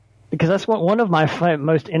 Because that's one of my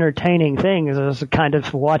most entertaining things is kind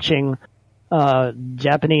of watching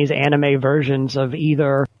Japanese anime versions of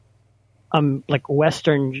either like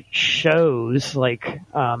Western shows, like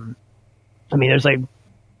there's like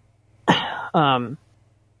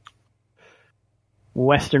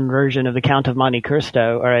Western version of the Count of Monte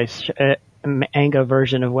Cristo, or a manga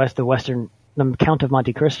version of the Count of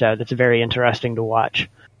Monte Cristo that's very interesting to watch.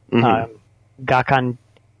 I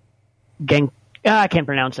can't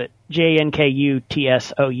pronounce it.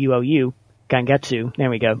 Jankutsuou. Gangetsu. There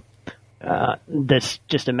we go. That's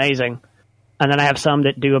just amazing. And then I have some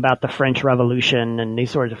that do about the French Revolution and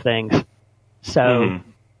these sorts of things. So,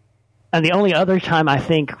 and the only other time I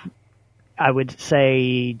think I would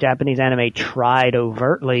say Japanese anime tried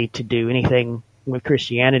overtly to do anything with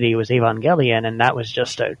Christianity was Evangelion, and that was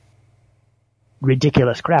just a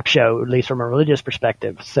ridiculous crap show, at least from a religious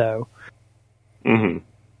perspective. So,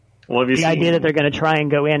 well, the idea that they're going to try and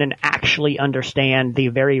go in and actually understand the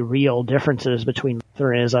very real differences between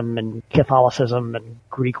Lutheranism and Catholicism and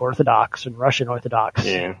Greek Orthodox and Russian Orthodox.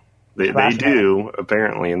 Yeah, they do,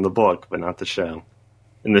 apparently, in the book, but not the show.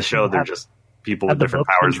 In the show, they're just people with different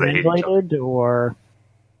powers they hate each other. Or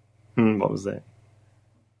what was that?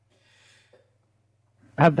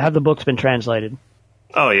 Have the books been translated?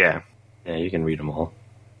 Oh, yeah. Yeah, you can read them all.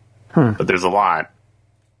 But there's a lot.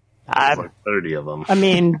 There's like 30 of them. I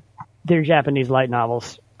mean, they're Japanese light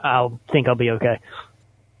novels. I'll be okay.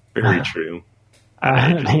 Very true.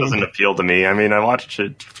 It just doesn't appeal to me. I mean, I watched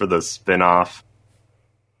it for the spin-off,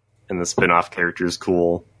 and the spin-off character is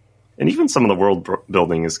cool. And even some of the world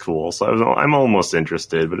building is cool, so I'm almost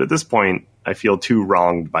interested. But at this point, I feel too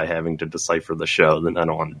wronged by having to decipher the show that I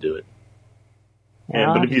don't want to do it.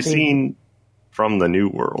 Yeah, but have you seen From the New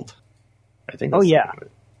World? I think. Oh, yeah.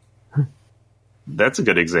 That's a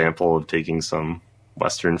good example of taking some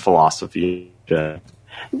Western philosophy.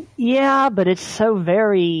 Yeah, but it's so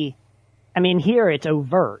very... I mean, here it's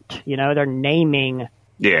overt. You know, they're naming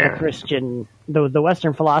the Christian... The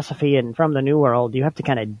Western philosophy and From the New World, you have to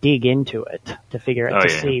kind of dig into it to figure out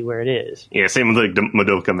see where it is. Yeah, same with like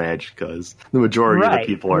Madoka Magica, because the majority of the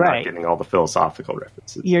people are not getting all the philosophical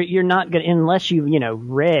references. You're not going to, unless you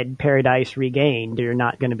read Paradise Regained, you're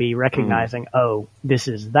not going to be recognizing, oh, this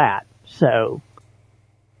is that. So,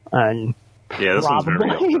 this one's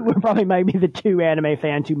very we're probably maybe the two anime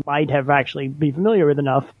fans who might have actually be familiar with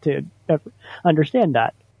enough to understand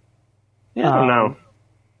that. Yeah, I don't know.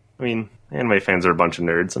 I mean, anime fans are a bunch of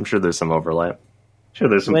nerds. I'm sure there's some overlap. Sure,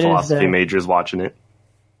 there's some philosophy majors watching it.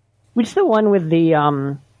 Which is the one with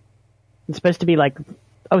the, it's supposed to be like,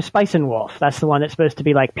 Spice and Wolf. That's the one that's supposed to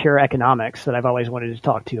be like pure economics that I've always wanted to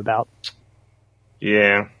talk to you about.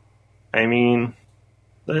 Yeah. I mean,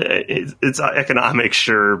 it's economics,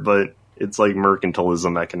 sure, but it's like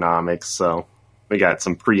mercantilism economics, so we got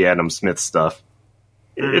some pre-Adam Smith stuff.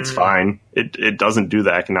 It's fine. It doesn't do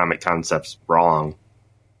the economic concepts wrong.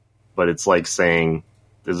 But it's like saying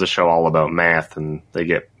there's a show all about math and they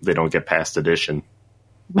don't get past addition.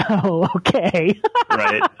 Oh, okay.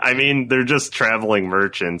 Right? I mean, they're just traveling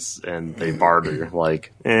merchants and they barter.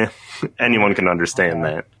 Like, anyone can understand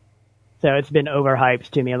that. So it's been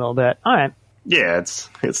overhyped to me a little bit. All right. Yeah,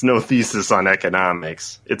 it's no thesis on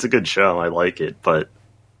economics. It's a good show. I like it, but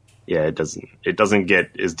yeah, it doesn't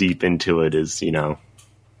get as deep into it as,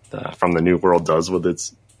 From the New World does with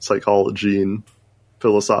its psychology and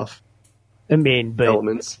philosophy. I mean, but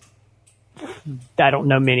elements. I don't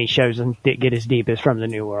know many shows that get as deep as From the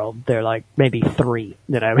New World. They're like maybe 3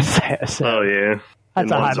 that I would say. So oh yeah,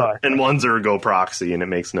 that's a high bar. And one's Ergo Proxy, and it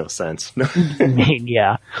makes no sense. I mean,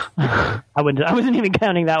 yeah, I wasn't even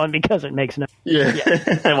counting that one because it makes no.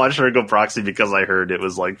 Yeah. I watched Ergo Proxy because I heard it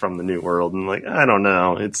was like From the New World, and like I don't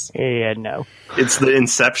know, it's the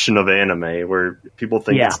inception of anime where people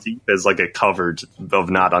think it's deep as like a cover of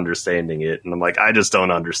not understanding it, and I'm like, I just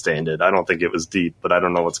don't understand it. I don't think it was deep, but I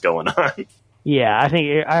don't know what's going on. Yeah, I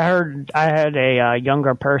think I had a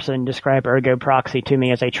younger person describe Ergo Proxy to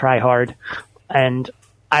me as a try-hard, and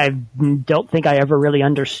I don't think I ever really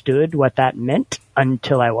understood what that meant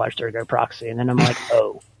until I watched Ergo Proxy, and then I'm like,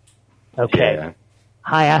 oh, okay. Yeah.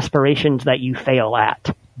 High aspirations that you fail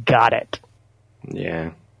at. Got it.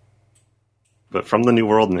 Yeah. But From the New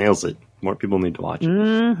World nails it. More people need to watch it.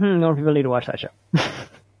 More people need to watch that show.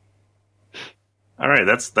 All right,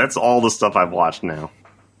 that's all the stuff I've watched now.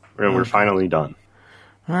 We're finally done.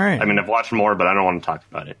 All right. I mean, I've watched more, but I don't want to talk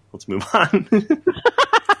about it. Let's move on.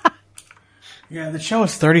 Yeah, the show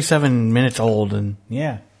is 37 minutes old, and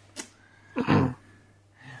yeah. All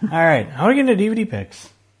right, how are we getting to DVD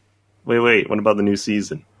picks? Wait, what about the new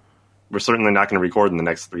season? We're certainly not going to record in the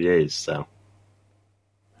next 3 days, so.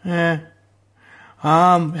 Have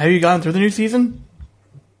you gone through the new season?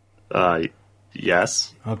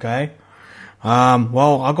 Yes. Okay.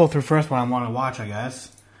 Well, I'll go through first what I want to watch, I guess.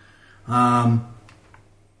 I'm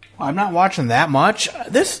not watching that much.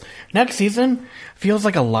 This next season feels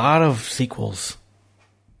like a lot of sequels.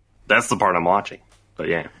 That's the part I'm watching. But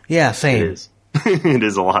yeah. Yeah, same. It is. It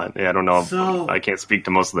is a lot. Yeah, I don't know. I can't speak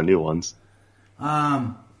to most of the new ones.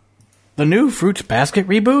 The new Fruits Basket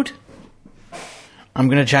reboot. I'm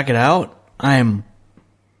going to check it out. I mean,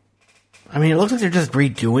 it looks like they're just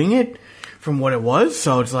redoing it from what it was.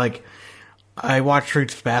 So it's like, I watched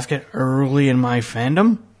Fruits Basket early in my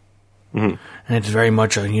fandom, and it's very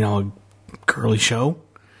much a girly show,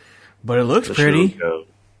 but it looks pretty.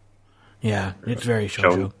 Yeah, it's very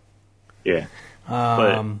show. Yeah,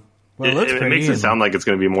 but it looks pretty. It makes it sound like it's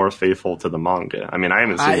going to be more faithful to the manga. I mean, I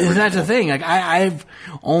haven't seen. That's the thing. Like I've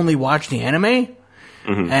only watched the anime,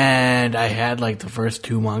 and I had like the first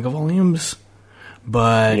 2 manga volumes,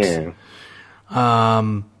 but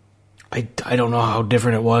I don't know how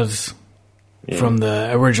different it was from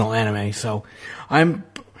the original anime. So I'm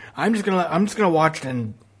just gonna watch it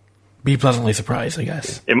and be pleasantly surprised, I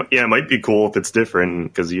guess. It might be cool if it's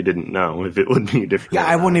different because you didn't know if it would be different. Yeah,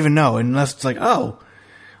 I wouldn't even know unless it's like, oh,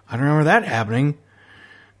 I don't remember that happening.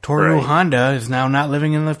 Toru Honda is now not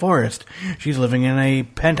living in the forest. She's living in a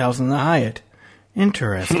penthouse in the Hyatt.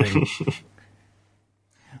 Interesting.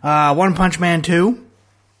 One Punch Man 2.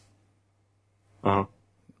 It's going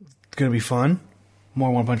to be fun. More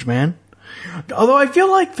One Punch Man. Although I feel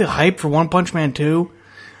like the hype for One Punch Man 2,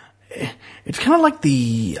 it's kind of like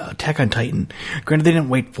the Attack on Titan. Granted, they didn't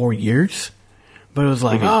wait 4 years, but it was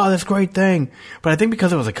like, oh, that's a great thing. But I think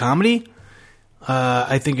because it was a comedy,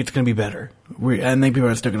 I think it's going to be better. I think people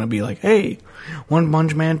are still going to be like, hey, One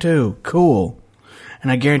Punch Man 2, cool. And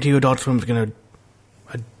I guarantee you Adult Swim's going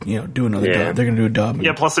to do another dub. They're going to do a dub.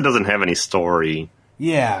 Yeah, plus it doesn't have any story.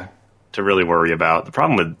 Yeah. To really worry about. The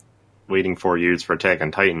problem with waiting 4 years for Attack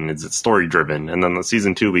on Titan is it's story driven, and then the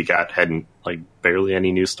season 2 we got hadn't barely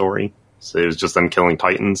any new story, so it was just them killing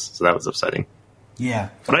Titans, so that was upsetting. Yeah,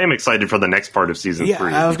 but I am excited for the next part of season 3.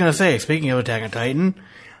 I was gonna say, speaking of Attack on Titan,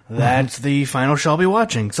 that's the final show I'll be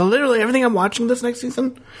watching. So literally everything I'm watching this next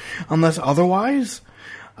season, unless otherwise,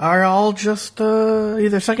 are all just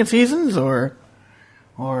either second seasons or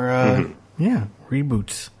reboots.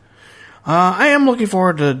 I am looking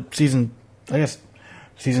forward to season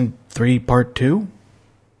 3, part 2.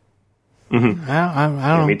 I don't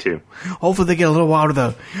know. Me too. Hopefully they get a little out of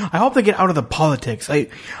the. I hope they get out of the politics. I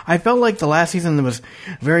felt like the last season was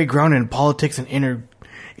very grounded in politics and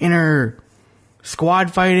inner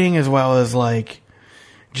squad fighting, as well as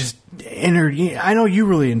just inner. I know you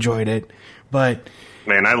really enjoyed it, but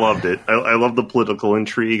man, I loved it. I love the political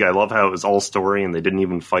intrigue. I love how it was all story and they didn't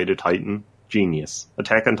even fight a Titan. Genius.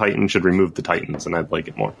 Attack on Titan should remove the Titans, and I'd like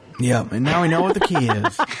it more. Yeah, and now we know what the key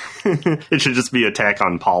is. It should just be Attack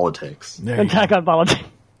on Politics. Attack on Politics.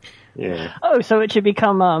 Yeah. Oh, so it should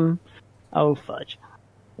become fudge.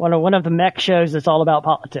 One of the mech shows that's all about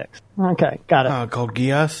politics. Okay, got it. Called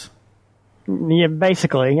Gias? Yeah,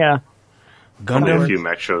 basically, yeah. Gundam? A few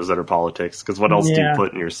mech shows that are politics, because what else do you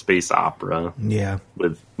put in your space opera? Yeah.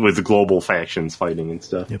 With global factions fighting and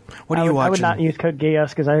stuff. Yep. What are you watching? I would not use Code Geass,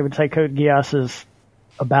 because I would say Code Geass is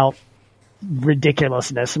about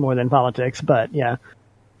ridiculousness more than politics, but yeah.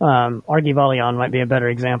 Argivalion might be a better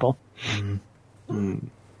example.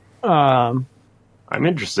 I'm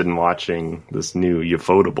interested in watching this new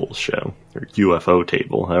Ufotable show, or UFO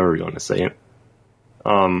Table, however you want to say it.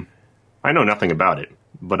 I know nothing about it,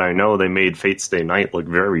 but I know they made Fate Stay Night look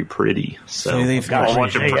very pretty. So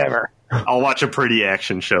I'll watch a pretty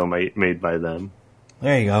action show made by them.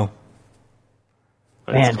 There you go.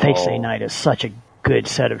 Man, Fate Stay Night is such a good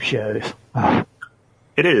set of shows.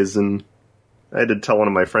 It is, and I had to tell one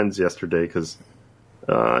of my friends yesterday because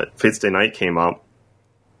Fate Stay Night came up,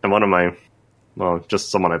 and one of my,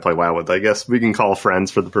 just someone I play WoW with, I guess we can call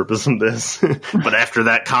friends for the purpose of this. But after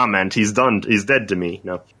that comment, he's dead to me.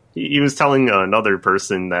 No. He was telling another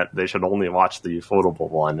person that they should only watch the Ufotable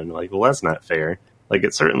one, and well, that's not fair.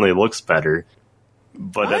 It certainly looks better,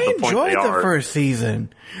 but at the point I enjoyed the first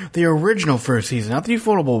season, the original first season, not the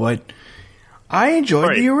Ufotable, but I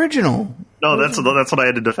enjoyed the original. No, that's what I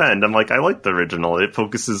had to defend. I'm I like the original. It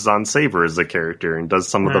focuses on Saber as a character and does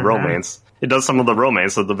some of the romance. It does some of the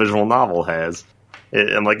romance that the visual novel has.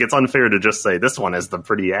 It's unfair to just say this one is the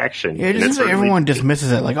pretty action. Yeah, it just seems everyone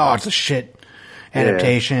dismisses it it's a shit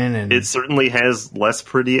adaptation, and it certainly has less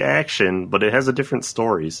pretty action, but it has a different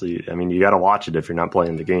story. So you got to watch it if you're not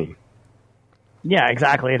playing the game. Yeah,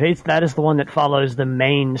 exactly. That is the one that follows the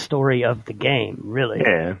main story of the game, really.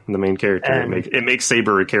 Yeah, the main character. It makes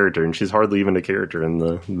Saber a character, and she's hardly even a character in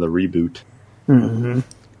the reboot. Mm-hmm.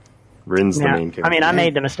 Rin's the main character. I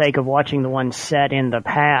made the mistake of watching the one set in the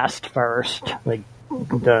past first, the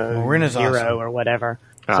Zero or whatever.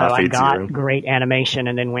 So I got Zero. Great animation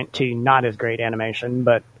and then went to not as great animation,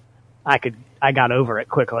 but I got over it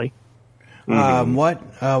quickly. Mm-hmm. What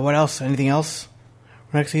else? Anything else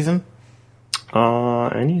for next season?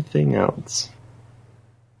 Anything else?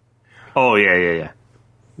 Oh yeah.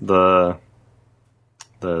 The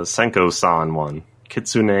Senko-san one.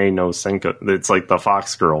 Kitsune no Senko. It's the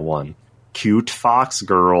Fox Girl one. Cute Fox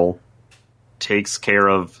Girl takes care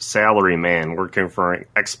of salaryman working for an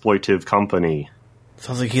exploitive company.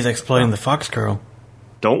 Sounds like he's exploiting the fox girl.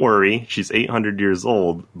 Don't worry, she's 800 years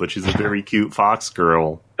old, but she's a very cute fox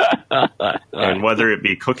girl. And whether it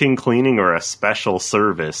be cooking, cleaning, or a special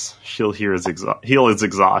service, she'll heal his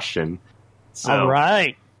exhaustion. So, all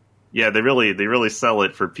right. Yeah, they really sell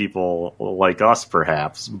it for people like us,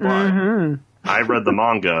 perhaps. But I read the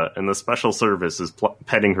manga, and the special service is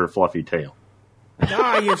petting her fluffy tail.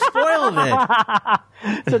 Ah, you spoiled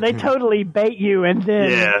it. So they totally bait you, and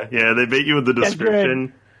then yeah, they bait you with the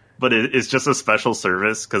description, but it's just a special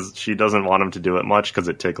service because she doesn't want him to do it much because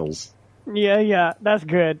it tickles. Yeah, that's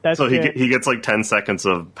good. That's so good. he gets like 10 seconds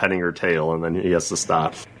of petting her tail, and then he has to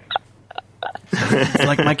stop.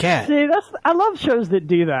 Like my cat. See, I love shows that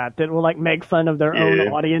do that will like make fun of their own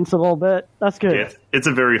audience a little bit. That's good. Yeah, it's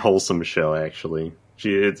a very wholesome show, actually.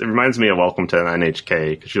 It reminds me of Welcome to NHK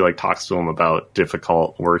because she like talks to him about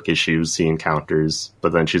difficult work issues he encounters,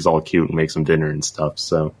 but then she's all cute and makes him dinner and stuff.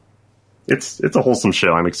 So it's a wholesome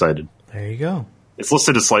show. I'm excited. There you go. It's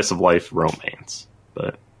listed as slice of life romance,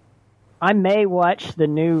 but I may watch the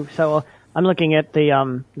new. So I'm looking at the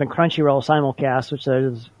Crunchyroll simulcast, which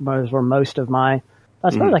is where most of my. I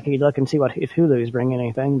suppose I could look and see if Hulu's bringing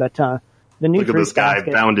anything, but the new. Look at this guy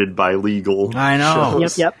bounded by legal. I know.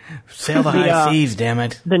 Shows. Yep. Sail the high seas, damn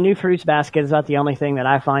it. The new Fruits Basket is about the only thing that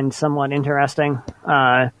I find somewhat interesting.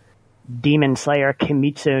 Demon Slayer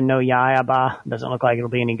Kimetsu no Yaiba doesn't look like it'll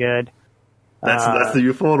be any good. That's the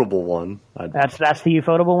ufotable one. That's the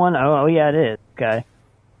ufotable one. Oh yeah, it is. Okay.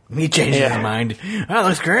 He changed his mind. That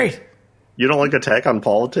looks great. You don't like Attack on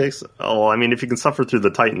Politics? Oh, I mean, if you can suffer through the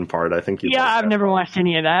Titan part, I think you. Yeah, I've never watched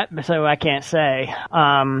any of that, so I can't say.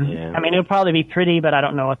 I mean, it'll probably be pretty, but I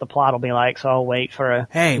don't know what the plot will be like, so I'll wait for a.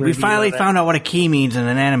 Hey, we finally found out what a key means in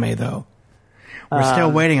an anime, though. We're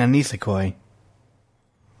still waiting on Nisekoi.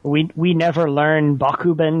 We never learn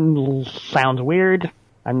Bakuben. Sounds weird.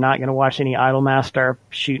 I'm not going to watch any Idolmaster.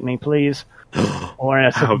 Shoot me, please. Or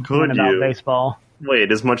a one about baseball.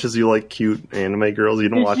 Wait, as much as you like cute anime girls, you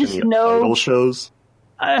don't watch any idol shows?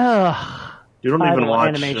 You don't even watch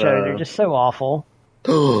anime shows. They're just so awful.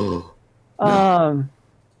 But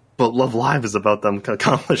Love Live is about them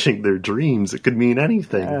accomplishing their dreams. It could mean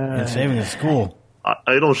anything. And saving the school.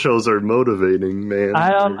 Idol shows are motivating, man.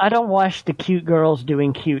 I don't watch the cute girls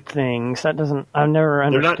doing cute things. That doesn't. I've never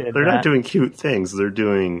understood. They're not doing cute things. They're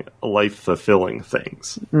doing life fulfilling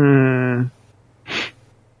things.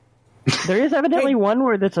 There is evidently one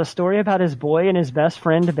where it's a story about his boy and his best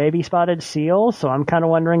friend, baby spotted seal. So I'm kind of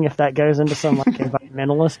wondering if that goes into some like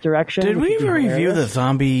environmentalist direction. Did we ever review the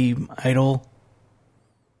zombie idol?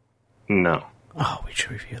 No. Oh, we should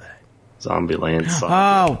review that. Zombieland.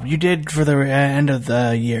 Oh, you did for the end of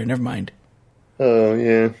the year. Never mind. Oh,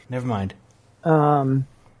 yeah. Never mind. Idol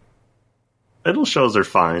shows are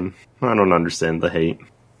fine. I don't understand the hate.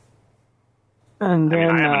 And then,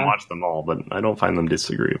 I haven't watched them all, but I don't find them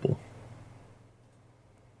disagreeable.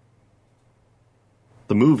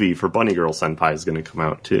 The movie for Bunny Girl Senpai is going to come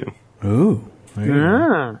out, too. Ooh.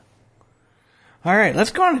 All right, let's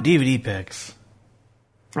go on to DVD picks.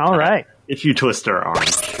 All right. If you twist our arm,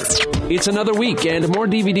 sure. It's another week, and more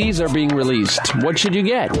DVDs are being released. What should you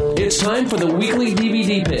get? It's time for the weekly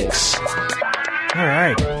DVD picks. All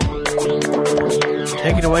right.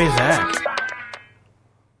 Take it away, Zach.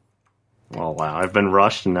 Oh, wow. I've been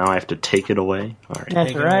rushed, and now I have to take it away? All right.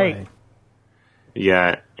 That's right.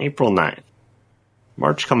 Yeah, April 9th.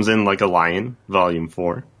 March Comes In Like a Lion, Volume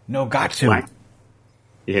 4. No, got to.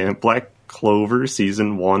 Black Clover,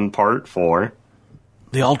 Season 1, Part 4.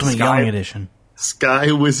 The Ultimate Young Edition.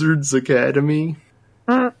 Sky Wizards Academy.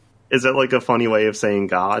 Is that like a funny way of saying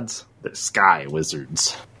gods? The Sky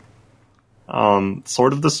Wizards.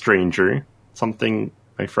 Sword of the Stranger. Something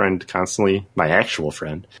my actual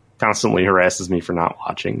friend, constantly harasses me for not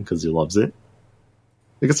watching because he loves it.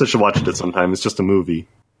 I guess I should watch it sometime. It's just a movie.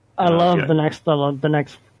 I love the next.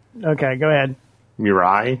 Okay, go ahead.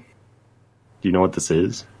 Mirai. Do you know what this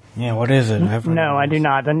is? Yeah, what is it? No, I do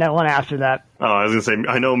not. The one after that. Oh, I was going to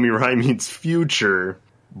say, I know Mirai means future,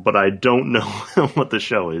 but I don't know what the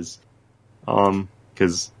show is.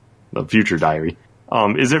 Because the Future Diary.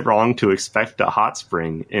 Is it wrong to expect a hot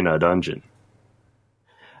spring in a dungeon?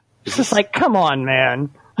 It's just like, come on,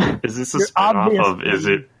 man. Is this a spin-off of Is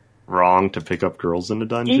It Wrong to Pick Up Girls in a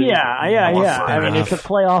Dungeon? Yeah. I mean, it's a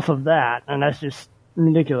play off of that, and that's just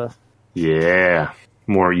ridiculous. Yeah.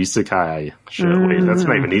 More isekai show. Wait, that's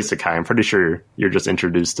not even isekai. I'm pretty sure you're just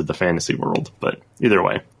introduced to the fantasy world. But either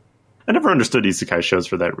way, I never understood isekai shows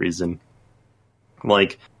for that reason.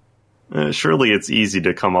 Like, Surely it's easy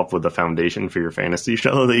to come up with a foundation for your fantasy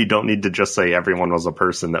show that you don't need to just say everyone was a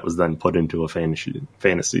person that was then put into a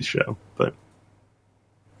fantasy show. But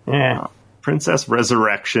Yeah. Princess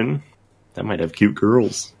Resurrection, that might have cute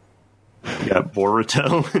girls. You got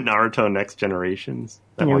Boruto, Naruto Next Generations.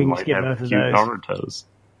 That Yeah, we one can might skip have both of cute those. Narutos.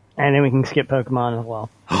 And then we can skip Pokemon as well.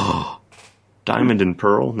 Diamond and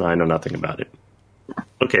Pearl? No, I know nothing about it.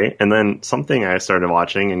 Okay, and then something I started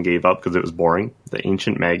watching and gave up because it was boring. The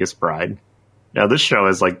Ancient Magus Bride. Now, this show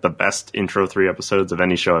is like the best intro 3 episodes of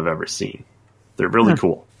any show I've ever seen. They're really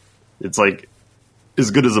cool. It's like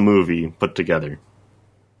as good as a movie put together.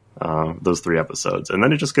 Those 3 episodes. And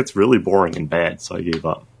then it just gets really boring and bad, so I gave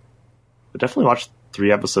up. But definitely watched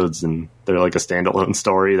 3 episodes, and they're like a standalone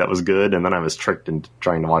story that was good, and then I was tricked into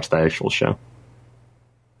trying to watch the actual show.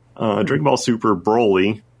 Dragon Ball Super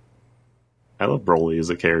Broly. I love Broly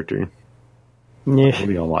as a character. Yeah.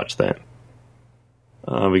 Maybe I'll watch that.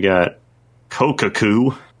 We got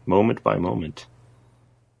Kokaku, Moment by Moment.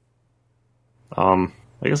 I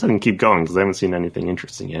guess I can keep going because I haven't seen anything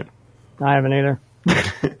interesting yet. I haven't either.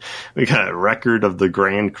 We got Record of the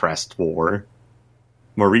Grand Crest War.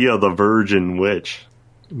 Maria the Virgin Witch.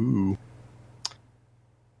 Ooh.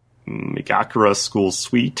 Megakura School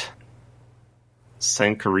Suite.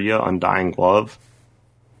 Sankaria Undying Love.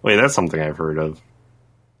 Wait, that's something I've heard of.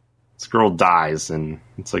 This girl dies, and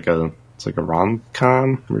it's like a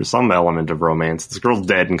rom-com. There's some element of romance. This girl's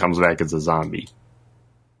dead and comes back as a zombie.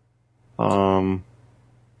 Doreku,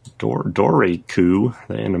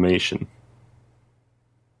 the animation.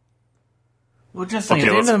 Well, just saying, at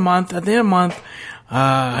the end of the month,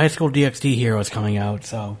 High School DxD Hero is coming out,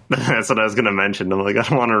 so. That's what I was going to mention. I'm like, I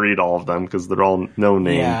don't want to read all of them because they're all no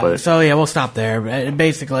name. Yeah, but so yeah, we'll stop there.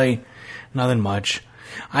 Basically, nothing much.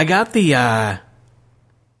 I got the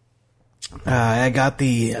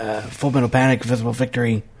Full Metal Panic Visible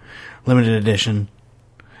Victory limited edition.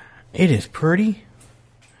 It is pretty,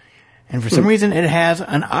 and for some reason, it has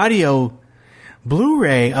an audio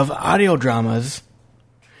Blu-ray of audio dramas,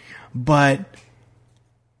 but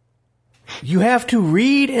you have to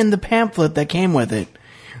read in the pamphlet that came with it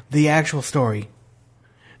the actual story,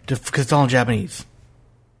 because it's all in Japanese.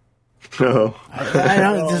 No. I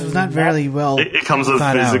don't. This is not very well. It comes with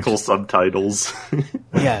thought physical out. subtitles.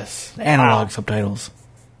 Yes, analog subtitles.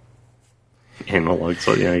 Analog,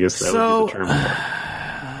 so yeah, I guess that would be the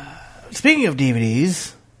term. Speaking of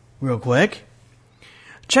DVDs, real quick,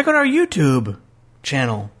 check out our YouTube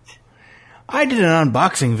channel. I did an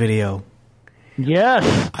unboxing video.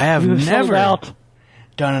 Yes. I have You sold never out.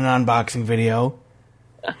 done an unboxing video,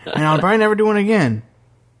 and I'll probably never do one again.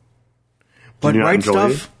 But Did you not Right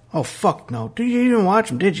enjoy Stuff. Oh fuck no! Did you even watch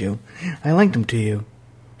them? Did you? I linked them to you.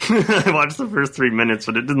 I watched the first 3 minutes,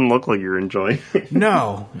 but it didn't look like you were enjoying it.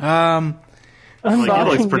 No. Like, he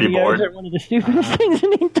looks pretty videos bored. are one of the stupidest things in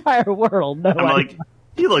the entire world. No, I'm like,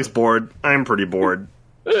 he looks bored. I'm pretty bored.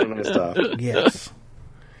 So nice stuff. Yes.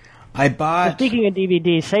 I bought. Speaking of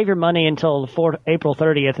DVDs, save your money until April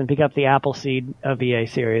 30th and pick up the Appleseed OVA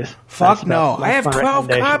series. Fuck no! That's I have my 12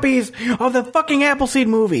 recommendation. copies of the fucking Appleseed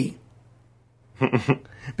movie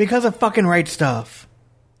because of fucking Right Stuff.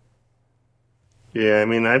 Yeah, I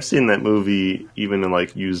mean, I've seen that movie even in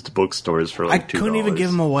like used bookstores for like I $2. couldn't even give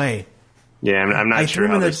them away. Yeah, I'm not sure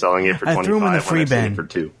how they're selling it for $25. I threw them in the free when I've seen bin it for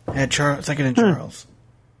 $2. at Second and Charles.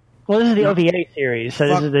 Well, this is the OVA series, so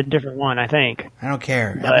Fuck. this is a different one, I think. I don't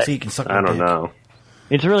care. But Appleseed can suck my I don't dick. know.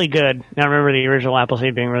 It's really good. I remember the original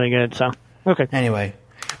Appleseed being really good, so. Okay. Anyway,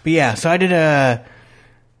 but yeah, so I did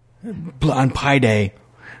on Pi Day.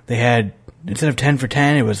 They had, instead of 10 for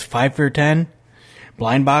 10, it was 5 for 10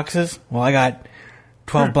 blind boxes. Well, I got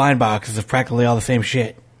 12 blind boxes of practically all the same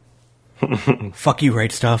shit. Fuck you,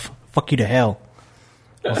 Right Stuff. Fuck you to hell.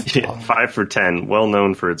 Yeah, 5 for 10, well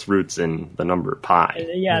known for its roots in the number pi.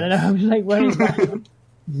 Yeah, and I was like, what is that?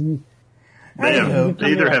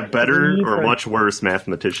 They either have better or Or- much worse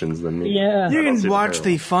mathematicians than me. Yeah. You I don't see can the watch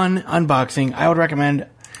the fun unboxing. I would recommend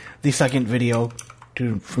the second video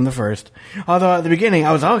from the first. Although at the beginning,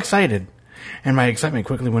 I was all excited, and my excitement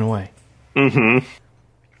quickly went away. Mm-hmm.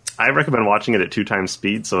 I recommend watching it at 2 times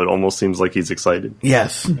speed, so it almost seems like he's excited.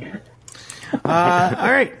 Yes. All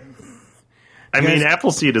right. I mean,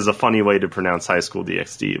 Appleseed is a funny way to pronounce High School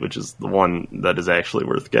DxD, which is the one that is actually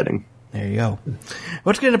worth getting. There you go.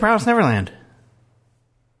 Let's get into Proudest Neverland.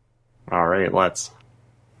 All right, let's.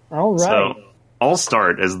 All right. So, I'll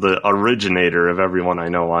start as the originator of everyone I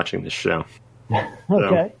know watching this show.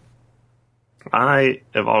 Okay. I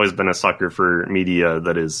have always been a sucker for media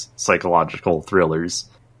that is psychological thrillers.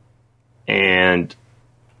 And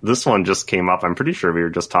this one just came up. I'm pretty sure we were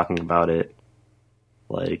just talking about it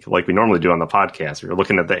like we normally do on the podcast. We were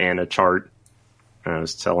looking at the Anna chart, and I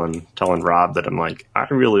was telling Rob that I'm like, I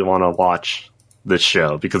really want to watch this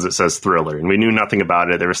show because it says thriller, and we knew nothing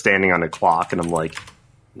about it. They were standing on a clock, and I'm like,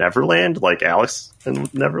 Neverland, like Alex in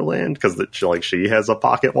Neverland, because she has a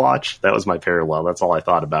pocket watch. That was my parallel. That's all I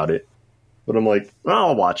thought about it. But I'm like,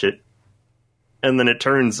 I'll watch it. And then it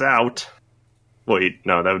turns out, wait,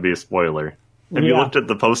 no, that would be a spoiler. Have you looked at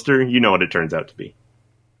the poster? You know what it turns out to be.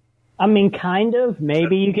 I mean, kind of.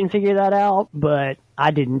 Maybe you can figure that out, but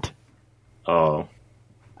I didn't. Oh.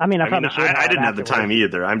 I mean, I didn't have the time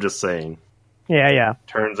either. I'm just saying. Yeah.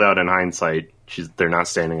 Turns out, in hindsight, they're not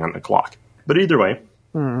standing on the clock. But either way,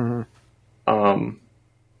 I'm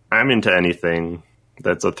into anything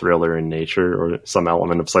that's a thriller in nature or some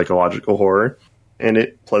element of psychological horror, and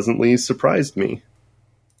it pleasantly surprised me.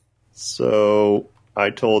 So I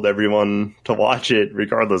told everyone to watch it,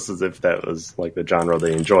 regardless as if that was like the genre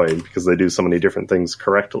they enjoyed, because they do so many different things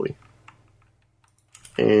correctly.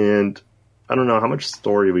 And I don't know how much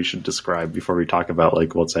story we should describe before we talk about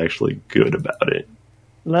like what's actually good about it.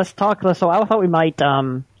 Let's talk. So I thought we might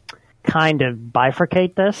kind of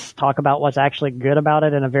bifurcate this, talk about what's actually good about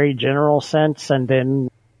it in a very general sense, and then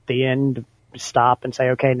at the end stop and say,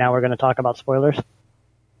 okay, now we're going to talk about spoilers,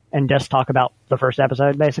 and just talk about the first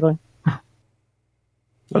episode, basically.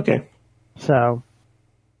 Okay. So,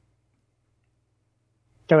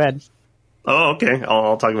 go ahead. Oh, okay.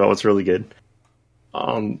 I'll talk about what's really good.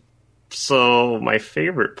 So my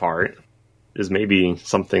favorite part is maybe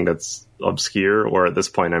something that's obscure, or at this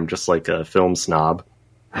point I'm just like a film snob,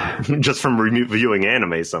 just from reviewing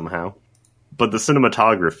anime somehow. But the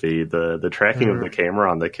cinematography, the tracking of the camera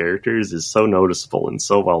on the characters is so noticeable and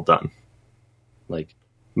so well done. Like,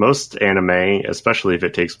 most anime, especially if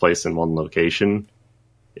it takes place in one location,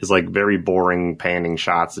 is like very boring panning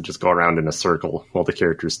shots that just go around in a circle while the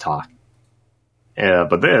characters talk.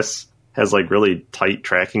 But this has like really tight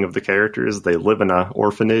tracking of the characters. They live in an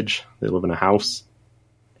orphanage. They live in a house.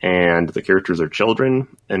 And the characters are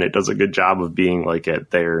children. And it does a good job of being like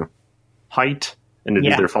at their height. And it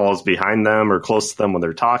either follows behind them or close to them when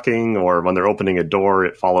they're talking. Or when they're opening a door,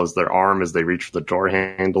 it follows their arm as they reach for the door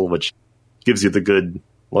handle, which gives you the good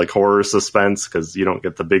like horror suspense, because you don't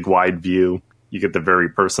get the big wide view. You get the very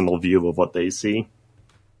personal view of what they see.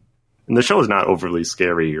 And the show is not overly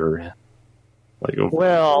scary or like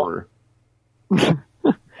horror. Let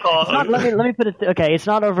me put it. Okay, it's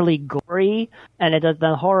not overly gory, and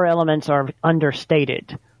the horror elements are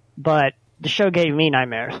understated. But the show gave me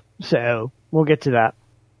nightmares, so we'll get to that.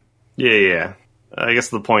 Yeah. I guess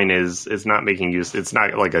the point is, it's not making use. It's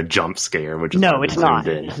not like a jump scare, which is no, it's not.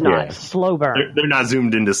 In. It's not. It's slow burn. They're not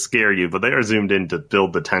zoomed in to scare you, but they are zoomed in to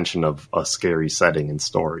build the tension of a scary setting and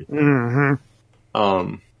story.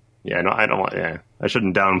 Mm-hmm. Yeah. No, I don't want. Yeah, I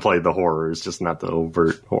shouldn't downplay the horror. It's just not the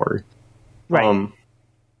overt horror. Right.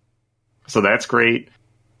 So that's great.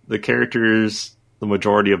 The characters, the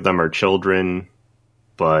majority of them are children,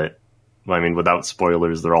 but I mean, without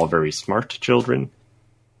spoilers, they're all very smart children,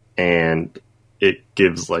 and it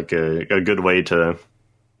gives like a good way to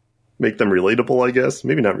make them relatable, I guess.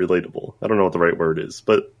 Maybe not relatable. I don't know what the right word is,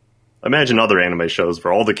 but imagine other anime shows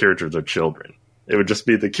where all the characters are children. It would just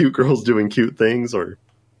be the cute girls doing cute things, or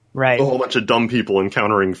a whole bunch of dumb people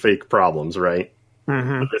encountering fake problems, right?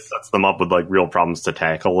 Mm-hmm. But this sets them up with like real problems to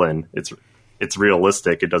tackle, and it's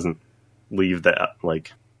realistic. It doesn't leave that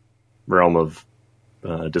like realm of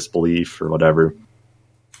disbelief or whatever.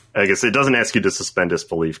 I guess it doesn't ask you to suspend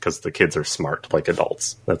disbelief because the kids are smart like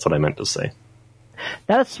adults. That's what I meant to say.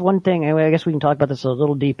 That's one thing. I guess we can talk about this a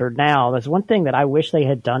little deeper now. There's one thing that I wish they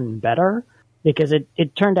had done better, because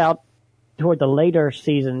it turned out toward the later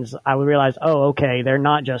seasons, I would realize, oh, okay, they're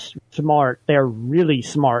not just smart. They're really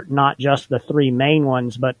smart, not just the three main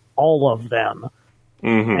ones, but all of them.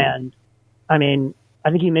 Mm-hmm. And, I mean, I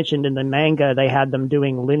think you mentioned in the manga they had them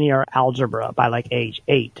doing linear algebra by like age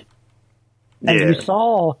 8. And you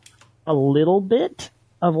saw a little bit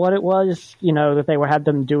of what it was, that they had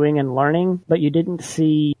them doing and learning, but you didn't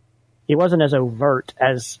see, it wasn't as overt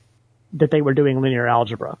as that they were doing linear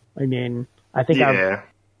algebra. I mean, I think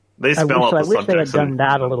they spell out the I wish they had subjects done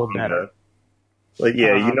that a little better. Like,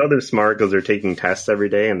 they're smart because they're taking tests every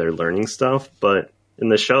day and they're learning stuff, but in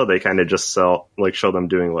the show they kind of just show them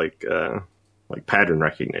doing like pattern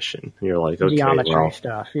recognition. And you're like, okay, geometry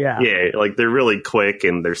stuff, yeah, like they're really quick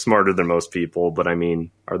and they're smarter than most people, but I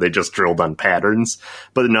mean, are they just drilled on patterns?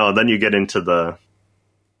 But no, then you get into the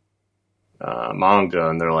manga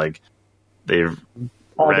and they're like, they've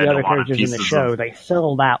all read the other a lot of characters in the pieces show, they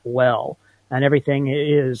sell that well, and everything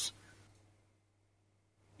is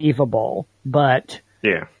believable, but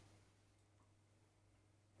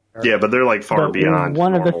Yeah, but they're like far beyond.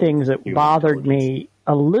 One of the things that bothered me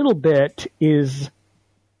a little bit is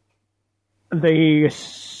the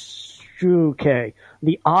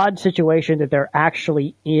odd situation that they're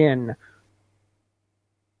actually in.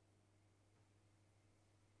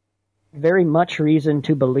 Very much reason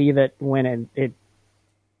to believe it when it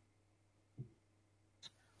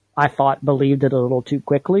I thought believed it a little too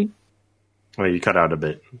quickly. Well, you cut out a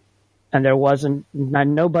bit. And there wasn't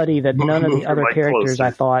none of the other characters closer.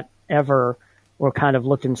 I thought ever were kind of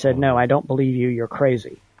looked and said, "No, I don't believe you. You're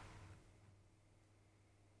crazy."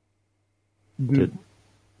 Good.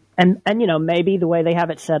 And maybe the way they have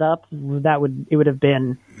it set up, it would have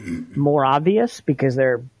been more obvious because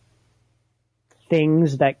they're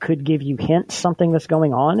things that could give you hints something that's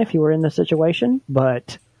going on if you were in the situation.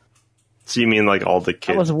 But so you mean like all the kids?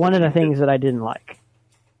 That was one of the things that I didn't like.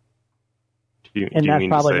 And that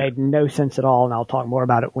probably made no sense at all, and I'll talk more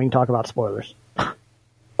about it when we talk about spoilers. I'm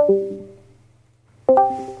going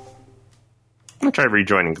to try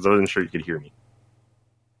rejoining, because I wasn't sure you could hear me.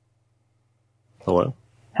 Hello?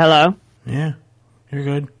 Hello? Yeah, you're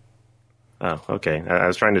good. Oh, okay. I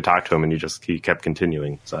was trying to talk to him, and he kept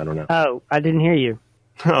continuing, so I don't know. Oh, I didn't hear you.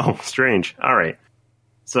 Oh, strange. All right.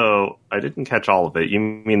 So, I didn't catch all of it. You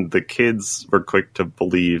mean the kids were quick to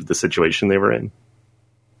believe the situation they were in?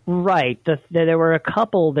 Right. There were a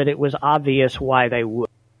couple that it was obvious why they would,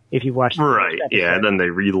 if you watched the right, yeah, and then they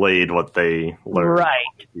relayed what they learned.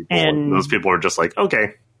 Right. And those people were just like,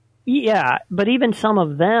 okay. Yeah, but even some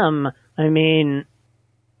of them, I mean,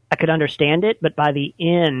 I could understand it, but by the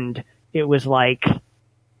end, it was like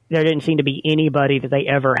there didn't seem to be anybody that they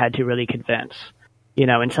ever had to really convince.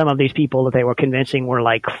 And some of these people that they were convincing were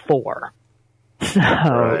like 4. So,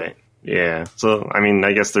 right. Yeah. So, I mean,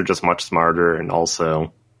 I guess they're just much smarter, and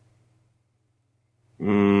also...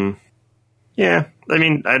 yeah, I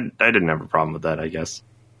mean, I didn't have a problem with that, I guess.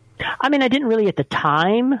 I mean, I didn't really at the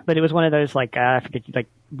time, but it was one of those, like, I forget, like,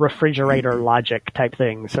 refrigerator logic type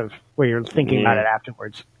things of where you're thinking about it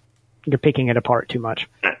afterwards. You're picking it apart too much.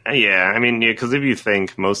 Yeah, I mean, because if you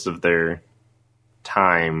think most of their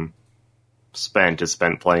time is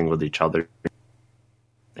spent playing with each other,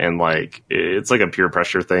 and, like, it's like a peer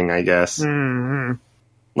pressure thing, I guess. Mm-hmm.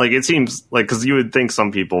 Like, it seems, like, because you would think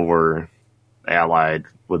some people were allied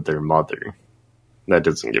with their mother. That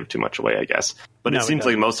doesn't give too much away, I guess. But it seems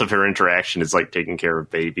like most of her interaction is like taking care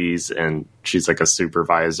of babies, and she's like a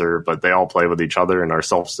supervisor, but they all play with each other and are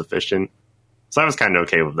self-sufficient. So I was kind of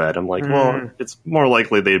okay with that. I'm like, well, it's more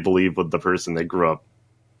likely they believe with the person they grew up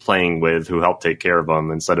playing with who helped take care of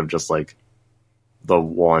them instead of just like the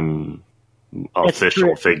one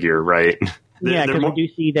official figure, right? Yeah, because we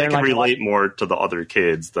do see they can relate more to the other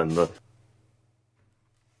kids than the...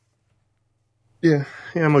 Yeah,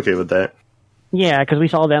 I'm okay with that. Yeah, because we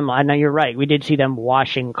saw them, I know you're right, we did see them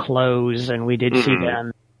washing clothes, and we did see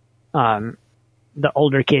them, the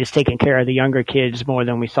older kids taking care of the younger kids more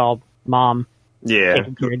than we saw Mom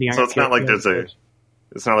taking care of the younger kids. So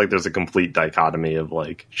it's not like there's a complete dichotomy of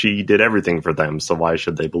like, she did everything for them, so why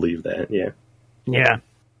should they believe that? Yeah. Yeah,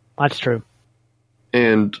 that's true.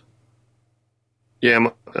 And, yeah,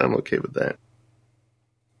 I'm okay with that.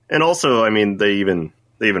 And also, I mean, they even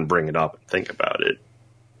bring it up and think about it.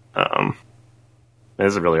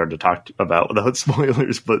 This is really hard to talk about without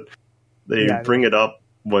spoilers, but they bring it up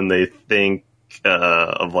when they think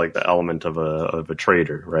of like the element of a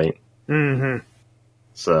traitor, right? Mm-hmm.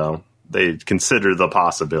 So they consider the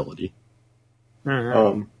possibility.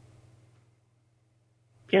 Mm-hmm.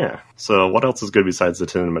 Yeah. So what else is good besides the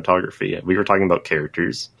cinematography? We were talking about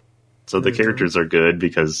characters. So the characters are good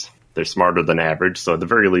because they're smarter than average. So at the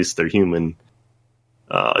very least, they're human.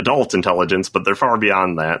 Adult intelligence, but they're far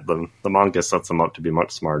beyond that. The manga sets them up to be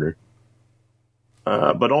much smarter.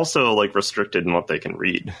 But also, like, restricted in what they can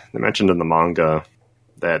read. They mentioned in the manga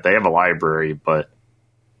that they have a library, but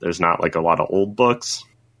there's not, like, a lot of old books.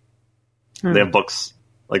 They have books,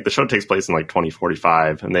 like, the show takes place in, like,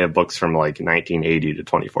 2045, and they have books from, like, 1980 to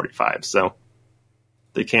 2045, so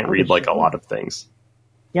they can't read, like, a lot of things.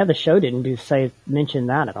 Yeah, the show didn't mention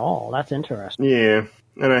that at all. That's interesting. Yeah.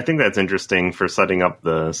 And I think that's interesting for setting up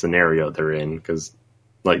the scenario they're in, because,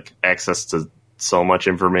 like, access to so much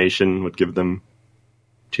information would give them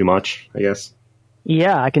too much, I guess.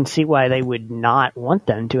 Yeah, I can see why they would not want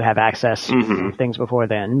them to have access to things before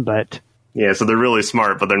then, but... Yeah, so they're really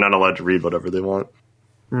smart, but they're not allowed to read whatever they want.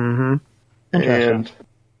 Mm-hmm. Interesting.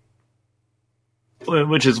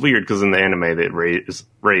 Which is weird, because in the anime,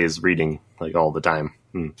 Ray is reading, like, all the time.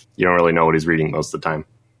 You don't really know what he's reading most of the time.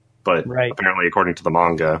 But apparently, according to the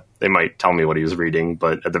manga, they might tell me what he was reading,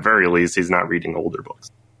 but at the very least, he's not reading older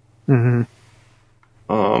books.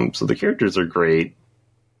 Mm-hmm. So the characters are great.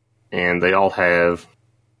 and they all have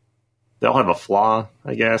a flaw,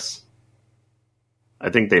 I guess. I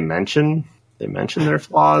think they mention their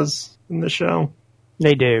flaws in the show.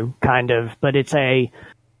 They do, kind of, but it's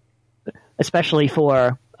especially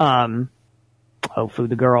for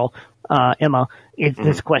the girl, Emma. It's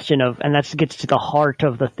this question of, and that gets to the heart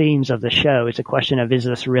of the themes of the show. It's a question of, is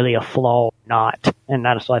this really a flaw or not? And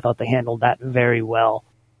that's why I thought they handled that very well.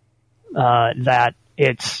 And that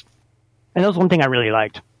was one thing I really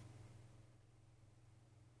liked.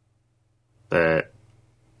 That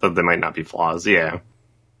they might not be flaws, yeah.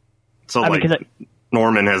 So,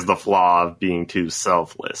 Norman has the flaw of being too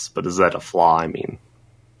selfless, but is that a flaw? I mean,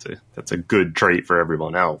 that's a good trait for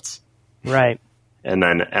everyone else. Right. And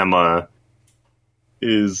then Emma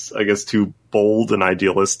is, I guess, too bold and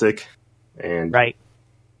idealistic. And right.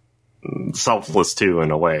 Selfless, too,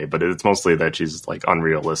 in a way, but it's mostly that she's,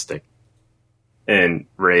 unrealistic. And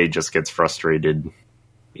Ray just gets frustrated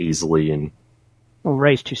easily. And well,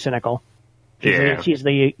 Ray's too cynical. Yeah. She's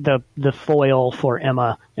the foil for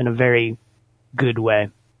Emma in a very good way.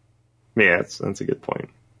 Yeah, that's a good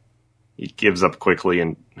point. He gives up quickly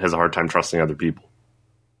and has a hard time trusting other people.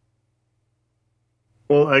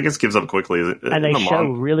 Well, I guess gives up quickly. And they show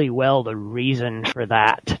really well the reason for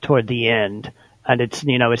that toward the end. And it's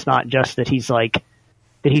not just that he's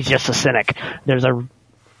just a cynic. There's a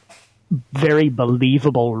very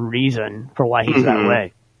believable reason for why he's that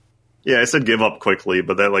way. Yeah, I said give up quickly,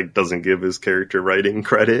 but that doesn't give his character writing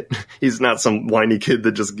credit. He's not some whiny kid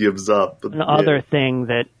that just gives up. But, other thing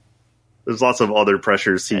that there's lots of other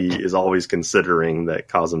pressures he is always considering that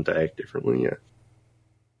cause him to act differently. Yeah.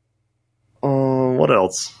 What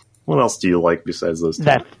else? What else do you like besides those two?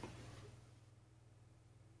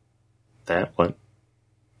 That what?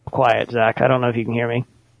 Quiet, Zach. I don't know if you can hear me.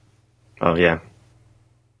 Oh yeah.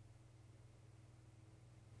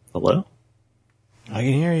 Hello? I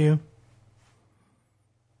can hear you.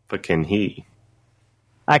 But can he?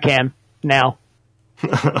 I can, now.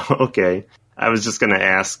 Okay. I was just going to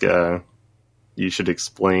ask, you should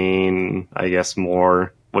explain, I guess,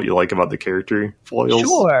 more what you like about the character foils.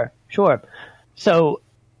 Sure. So,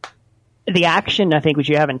 the action, I think, which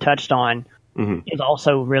you haven't touched on, is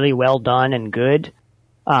also really well done and good.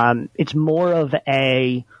 It's more of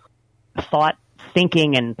a thought,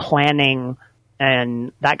 thinking, and planning,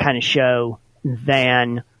 and that kind of show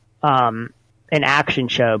than an action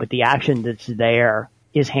show, but the action that's there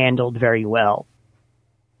is handled very well.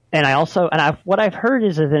 And what I've heard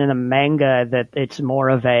is that in the manga that it's more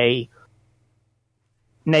of maybe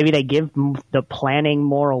they give the planning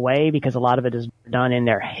more away because a lot of it is done in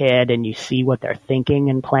their head and you see what they're thinking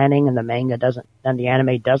and planning, and the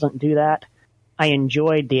anime doesn't do that. I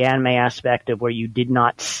enjoyed the anime aspect of where you did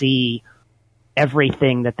not see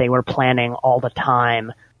everything that they were planning all the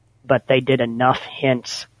time, but they did enough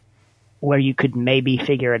hints where you could maybe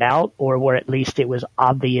figure it out, or where at least it was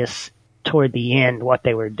obvious toward the end what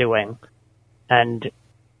they were doing. And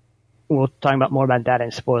we'll talk about more about that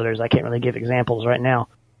in spoilers. I can't really give examples right now.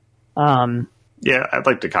 Yeah, I'd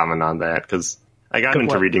like to comment on that, because I got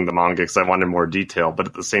into reading the manga because I wanted more detail, but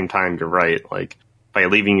at the same time, you're right. By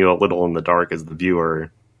leaving you a little in the dark as the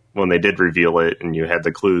viewer, when they did reveal it and you had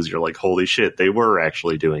the clues, you're like, holy shit, they were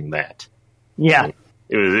actually doing that. Yeah.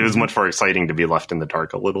 It was much more exciting to be left in the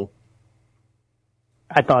dark a little.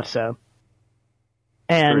 I thought so.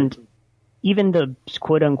 And even the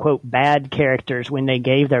quote-unquote bad characters, when they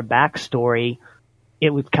gave their backstory, it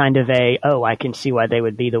was kind of I can see why they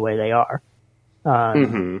would be the way they are.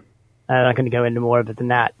 I'm not going to go into more of it than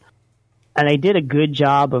that. And they did a good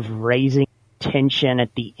job of raising tension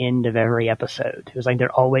at the end of every episode. It was like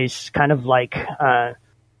they're always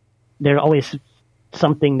there's always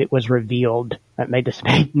something that was revealed that made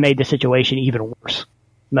the situation even worse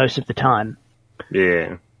most of the time.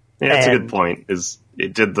 Yeah, that's a good point. Is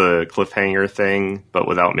it did the cliffhanger thing, but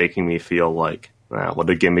without making me feel like, what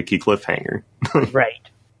a gimmicky cliffhanger. Right.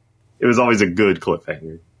 It was always a good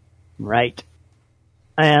cliffhanger. Right.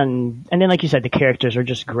 And then, like you said, the characters are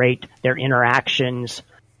just great. Their interactions,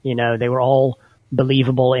 they were all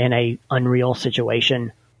believable in a unreal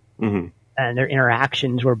situation. And their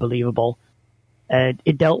interactions were believable.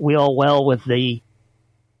 It dealt real well with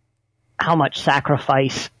how much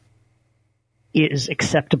sacrifice is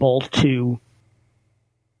acceptable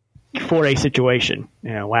for a situation.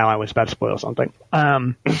 Wow, I was about to spoil something.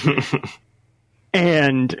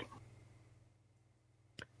 And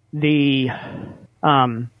they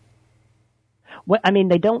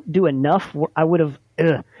don't do enough.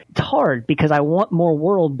 It's hard because I want more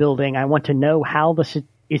world building. I want to know how the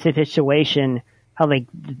situation,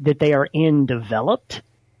 that they are in developed,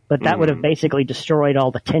 but that would have basically destroyed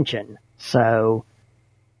all the tension. So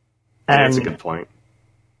That's a good point.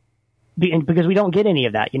 Because we don't get any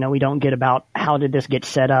of that. We don't get about how did this get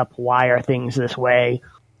set up? Why are things this way?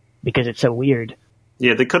 Because it's so weird.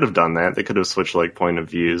 Yeah, they could have done that. They could have switched point of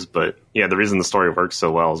views, but yeah, the reason the story works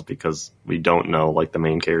so well is because we don't know the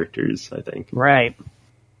main characters, I think. Right.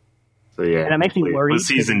 So yeah, and it makes me worried. With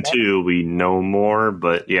season 2, we know more,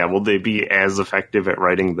 but yeah, will they be as effective at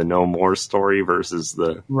writing the know more story versus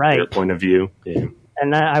their point of view? Yeah.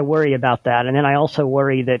 And I worry about that, and then I also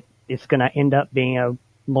worry that it's going to end up being a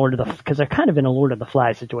because they're kind of in a Lord of the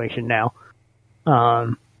Flies situation now.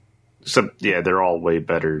 So yeah, they're all way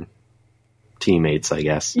better teammates, I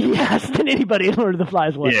guess. Yes, than anybody in Lord of the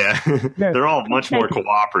Flies was. Yeah, they're all much more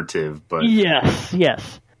cooperative, but yes,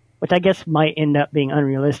 which I guess might end up being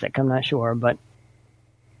unrealistic. I'm not sure, but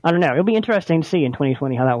I don't know. It'll be interesting to see in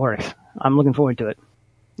 2020 how that works. I'm looking forward to it.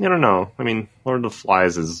 I don't know. I mean, Lord of the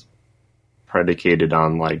Flies is predicated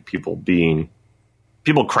on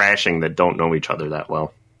people crashing that don't know each other that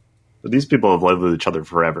well. But these people have lived with each other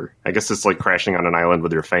forever. I guess it's like crashing on an island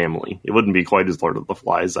with your family. It wouldn't be quite as Lord of the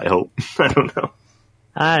Flies, I hope. I don't know.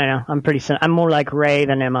 I don't know. I'm more like Ray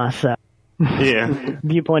than Emma, so. Yeah.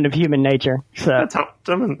 Viewpoint of human nature. So. That's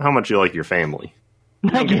how much you like your family. You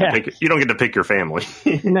don't get to pick your family.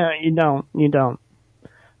 No, you don't. You don't.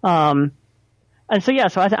 And so, yeah,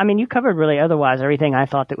 I mean, you covered really otherwise everything I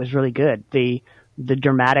thought that was really good. The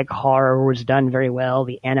dramatic horror was done very well.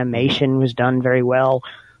 The animation was done very well.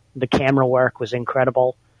 The camera work was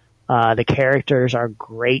incredible. The characters are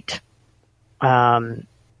great. It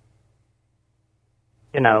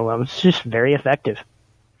was just very effective.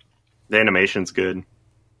 The animation's good.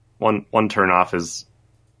 One turnoff is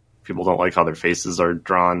people don't like how their faces are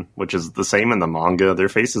drawn, which is the same in the manga. Their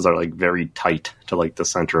faces are very tight to the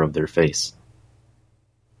center of their face.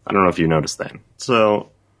 I don't know if you noticed that. So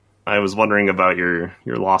I was wondering about your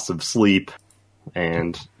loss of sleep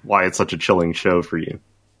and why it's such a chilling show for you.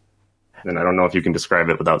 And I don't know if you can describe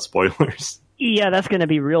it without spoilers. Yeah, that's going to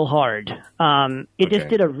be real hard. It just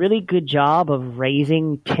did a really good job of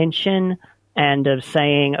raising tension and of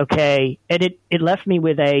saying, okay, and it left me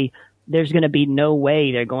with there's going to be no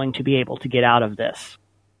way they're going to be able to get out of this.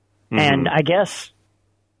 Mm-hmm. And I guess,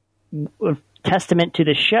 testament to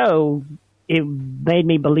the show, it made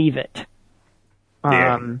me believe it.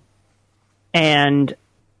 And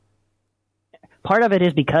part of it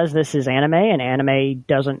is because this is anime, and anime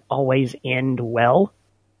doesn't always end well.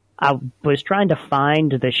 I was trying to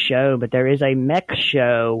find the show, but there is a mech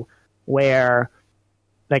show where,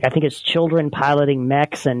 I think it's children piloting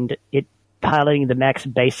mechs, and piloting the mechs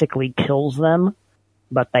basically kills them,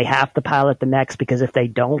 but they have to pilot the mechs because if they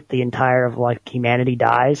don't, the entire of humanity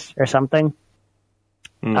dies or something.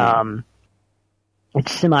 Mm.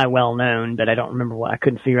 It's semi well known, but I don't remember I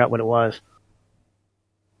couldn't figure out what it was.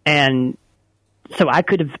 And so I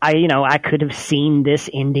could have seen this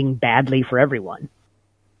ending badly for everyone,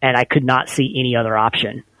 and I could not see any other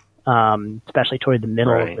option, especially toward the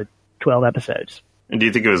middle of the 12 episodes. And do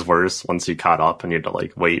you think it was worse once you caught up and you had to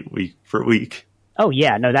wait week for week? Oh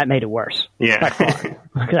yeah, no, that made it worse. Yeah,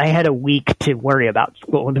 because I had a week to worry about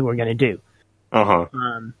what we were going to do.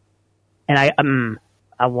 And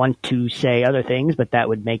I want to say other things, but that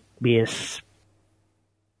would make me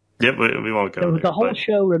Yep, we won't go there. The whole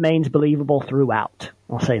show remains believable throughout.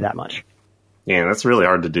 I'll say that much. Yeah, that's really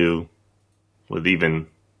hard to do with even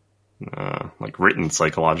written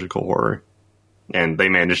psychological horror. And they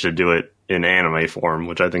managed to do it in anime form,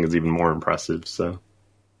 which I think is even more impressive. So,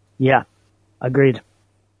 yeah, agreed.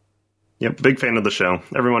 Yep, big fan of the show.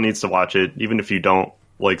 Everyone needs to watch it, even if you don't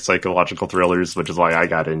like psychological thrillers, which is why I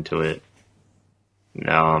got into it.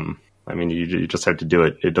 I mean, you just have to do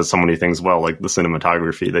it. It does so many things well, like the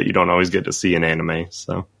cinematography, that you don't always get to see in anime.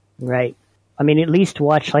 So, right. I mean, at least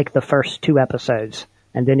watch the first 2 episodes,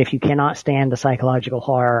 and then if you cannot stand the psychological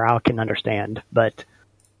horror, I can understand. But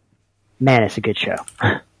man, it's a good show.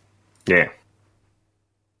 Yeah.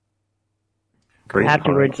 Great.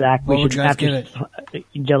 Afterwards, Zach, what would you guys give it?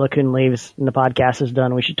 Jellicun leaves and the podcast is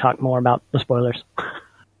done, we should talk more about the spoilers.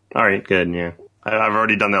 All right, good. Yeah. I've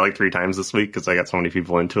already done that 3 times this week because I got so many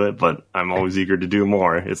people into it, but I'm always eager to do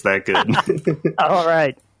more. It's that good. All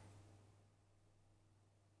right.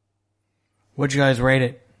 What'd you guys rate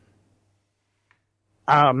it?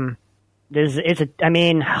 I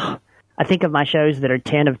think of my shows that are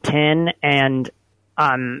 10 of 10, and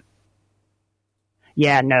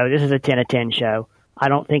this is a 10 of 10 show. I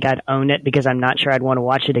don't think I'd own it because I'm not sure I'd want to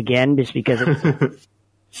watch it again just because it's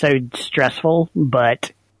so stressful,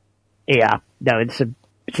 but yeah, no, it's an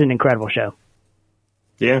incredible show.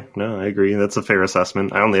 Yeah, no, I agree. That's a fair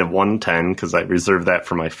assessment. I only have 110 because I reserved that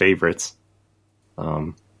for my favorites.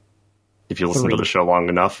 If you listen to the show long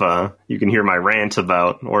enough, you can hear my rant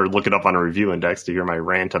about, or look it up on a review index to hear my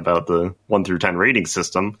rant about the 1 through 10 rating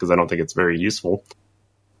system, because I don't think it's very useful.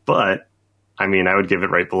 But, I mean, I would give it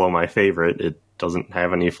right below my favorite. It doesn't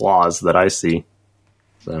have any flaws that I see.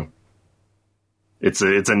 So, it's a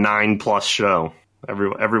 9+ show.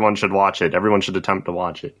 Everyone should watch it. Everyone should attempt to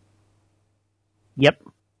watch it. Yep.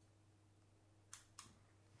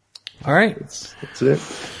 All right. That's it.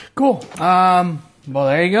 Cool. Well,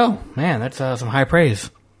 there you go. Man, that's some high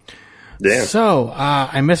praise. Yeah. So,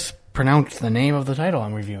 I mispronounced the name of the title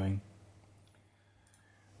I'm reviewing.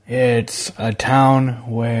 It's A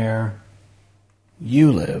Town Where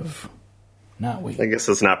You Live, not We. I guess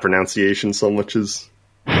it's not pronunciation so much as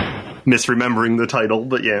misremembering the title,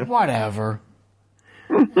 but yeah. Whatever.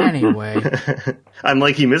 Anyway. I'm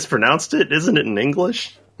like, he mispronounced it? Isn't it in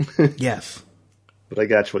English? Yes. But I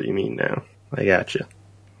got what you mean now. I got you.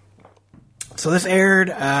 So this aired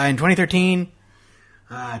in 2013,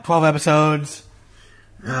 12 episodes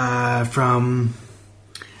from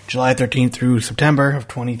July 13th through September of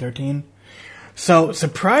 2013. So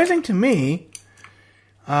surprising to me,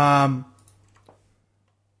 so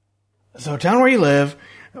Town Where You Live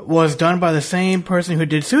was done by the same person who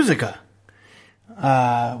did Suzuka,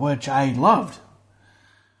 which I loved.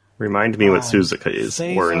 Remind me what Suzuka is,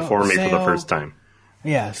 or inform me for the first time.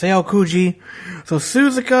 Yeah, Seo Kuji. So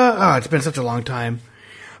Suzuka, it's been such a long time.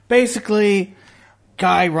 Basically,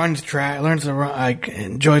 guy runs track, learns to run,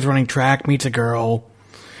 enjoys running track, meets a girl.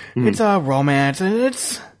 It's a romance, and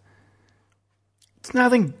it's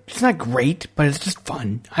nothing, it's not great, but it's just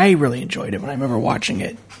fun. I really enjoyed it when I remember watching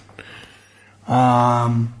it. So,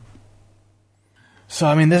 I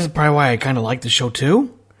mean, this is probably why I kind of like the show,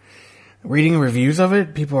 too. Reading reviews of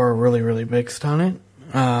it, people are really, really mixed on it.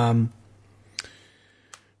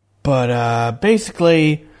 But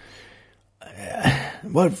basically,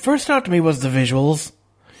 what first stood out to me was the visuals.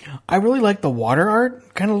 I really like the water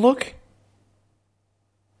art kind of look.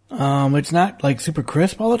 It's not like super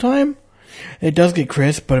crisp all the time. It does get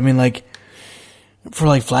crisp, but I mean, like, for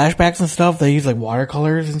like flashbacks and stuff, they use like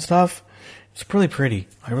watercolors and stuff. It's really pretty.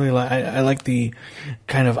 I really like. I like the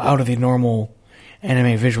kind of out of the normal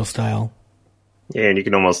anime visual style. Yeah, and you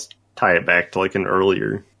can almost tie it back to like an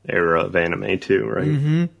earlier era of anime too, right?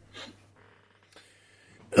 Mm-hmm.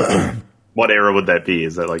 What era would that be?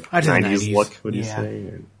 Is that like 90s look, would you yeah. say?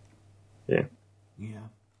 Or, yeah. Yeah.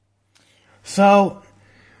 So,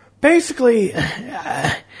 basically,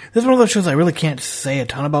 this is one of those shows I really can't say a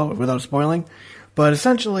ton about without spoiling, but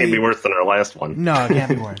essentially... Can't be worse than our last one. No, it can't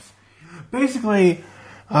be worse. Basically,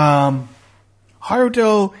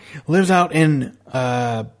 Haruto lives out in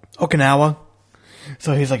Okinawa,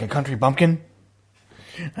 so he's like a country bumpkin,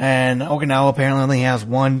 and Okinawa apparently only has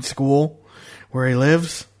one school where he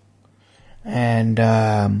lives, and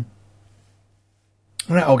not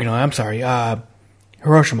Okinawa, I'm sorry,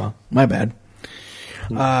 Hiroshima, my bad.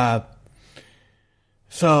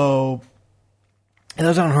 So he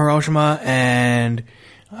lives out in Hiroshima and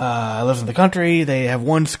lives in the country. They have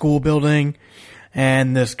one school building,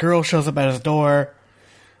 and this girl shows up at his door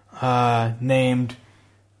named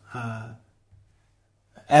Eba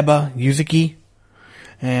Yuzuki,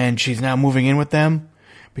 and she's now moving in with them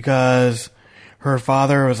because her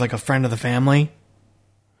father was like a friend of the family,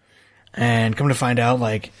 and come to find out,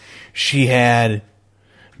 like, she had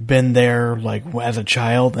been there like as a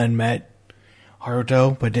child and met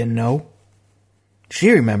Haruto but didn't know. She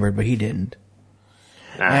remembered, but he didn't.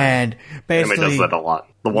 And basically, anime does that a lot.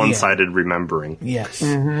 The one-sided remembering. Yes.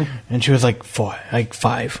 Mm-hmm. And she was like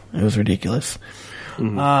 5. It was ridiculous.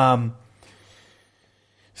 Mm-hmm.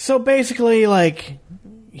 So basically, like,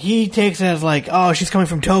 he takes it as like, oh, she's coming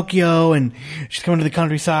from Tokyo and she's coming to the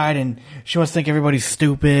countryside and she wants to think everybody's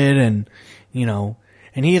stupid, and, you know,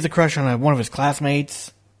 and he has a crush on one of his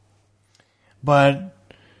classmates. And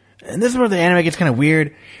this is where the anime gets kind of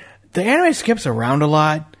weird. The anime skips around a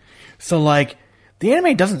lot. So, like, the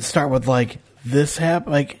anime doesn't start with, like, this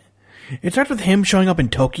like, it starts with him showing up in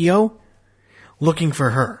Tokyo looking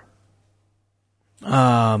for her.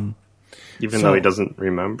 Even though he doesn't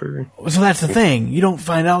remember. So that's the thing. You don't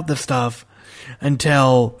find out the stuff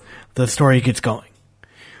until the story gets going.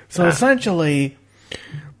 So essentially,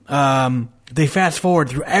 they fast forward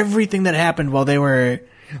through everything that happened while they were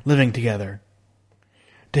living together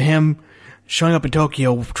to him showing up in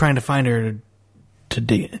Tokyo trying to find her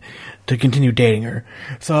to continue dating her.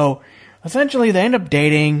 So essentially, they end up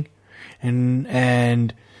dating,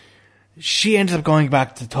 and she ends up going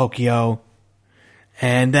back to Tokyo.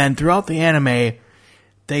 And then throughout the anime,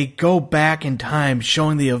 they go back in time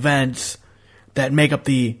showing the events that make up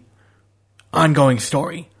the ongoing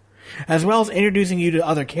story. as well as introducing you to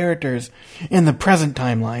other characters in the present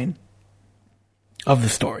timeline of the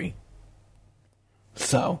story.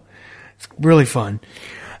 So, it's really fun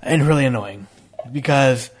and really annoying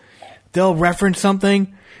because they'll reference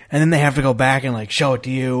something and then they have to go back and like show it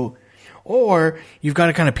to you, or you've got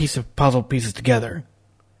to kind of piece of puzzle pieces together.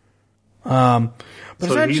 But so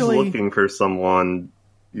essentially, he's looking for someone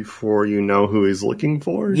before you know who he's looking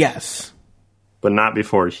for? yes. But not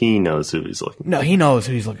before he knows who he's looking for. No, he knows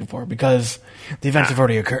who he's looking for because the events have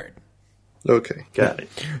already occurred. Okay, got it.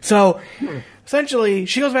 So, essentially,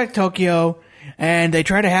 she goes back to Tokyo, and they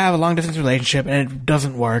try to have a long-distance relationship, and it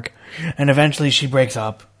doesn't work. And eventually, she breaks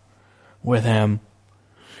up with him.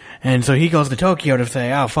 And so he goes to Tokyo to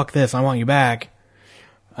say, oh, fuck this, I want you back.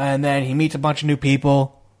 And then he meets a bunch of new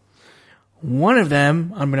people. One of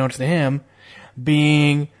them, unbeknownst to him,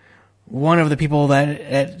 being one of the people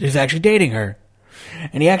that is actually dating her.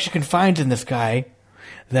 And he actually confides in this guy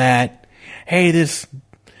that, hey, this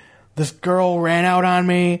girl ran out on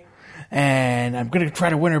me, and I'm gonna try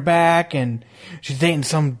to win her back, and she's dating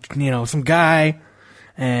some guy,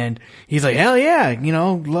 and he's like, hell yeah,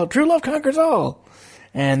 true love conquers all.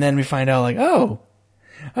 And then we find out, like, oh,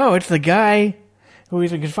 it's the guy who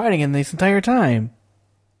he's been confiding in this entire time.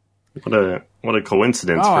 What a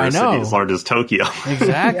coincidence for a city as large as Tokyo.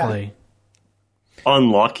 Exactly. Yeah.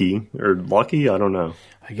 Unlucky, or lucky, I don't know.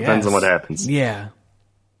 I guess. Depends on what happens. Yeah.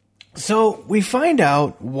 So we find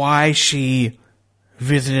out why she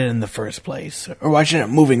visited in the first place, or why she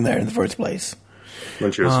ended up moving there in the first place.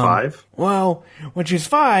 When she was 5? Well, when she was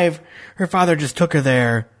 5, her father just took her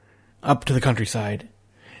there up to the countryside.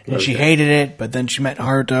 And she hated it, but then she met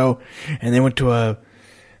Haruto, and they went to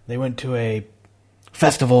a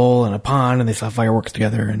festival and a pond, and they saw fireworks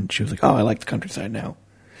together, and she was like, oh, I like the countryside now.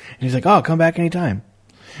 And he's like, oh, come back anytime.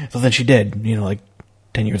 So then she did, like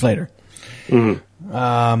 10 years later.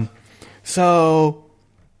 Mm-hmm.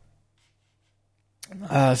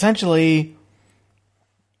 Essentially,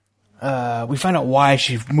 we find out why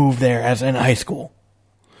she moved there as in high school.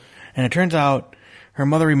 And it turns out her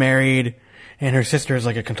mother remarried, and her sister is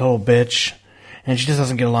like a total bitch, and she just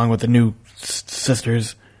doesn't get along with the new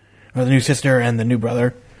sisters, or the new sister and the new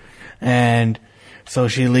brother. And so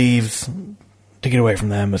she leaves to get away from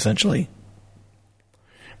them, essentially.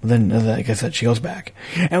 But then, like I said, she goes back.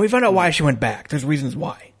 And we find out why she went back. There's reasons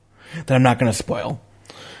why that I'm not going to spoil.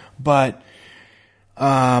 But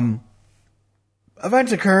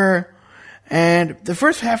events occur, and the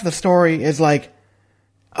first half of the story is like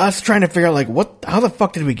us trying to figure out, like, how the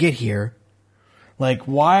fuck did we get here? Like,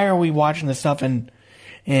 why are we watching this stuff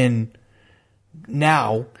in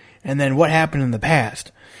now? And then what happened in the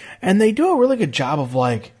past? And they do a really good job of,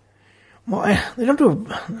 like, well, they don't do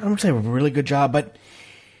I don't say a really good job, but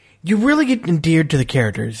you really get endeared to the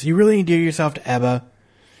characters. You really endear yourself to Eba.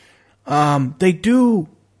 They do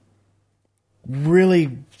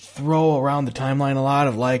really throw around the timeline a lot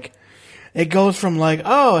of, like, it goes from, like,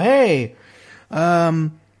 oh, hey,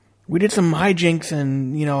 we did some hijinks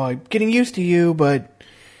and, I'm getting used to you, but,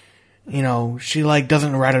 she, like,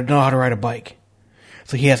 doesn't know how to ride a bike.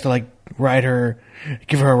 So he has to, like,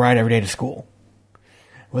 give her a ride every day to school.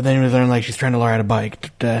 But then we learn, like, she's trying to learn how to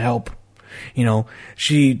bike to help.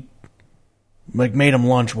 She, like, made him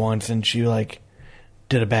lunch once, and she, like,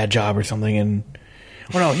 did a bad job or something, and...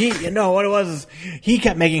 Well, no, what it was is he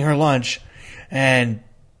kept making her lunch, and,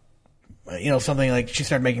 something like, she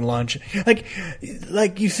started making lunch.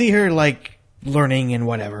 Like, you see her, like, learning and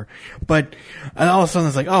whatever. But all of a sudden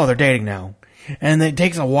it's like, oh, they're dating now. And it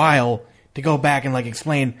takes a while to go back and, like,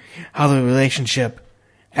 explain how the relationship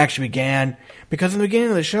actually began. Because in the beginning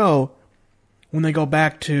of the show, when they go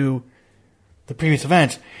back to the previous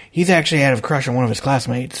events, he's actually had a crush on one of his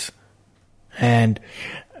classmates. And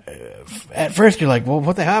at first you're like, well,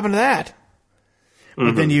 what the hell happened to that? Mm-hmm.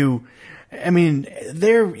 But then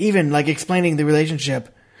they're even, like, explaining the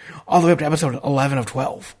relationship all the way up to episode 11 of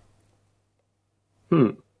 12.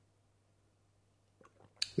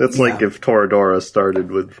 That's like if Toradora started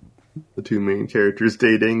with the two main characters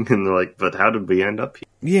dating, and they're like, but how did we end up here?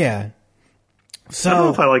 Yeah. So, I don't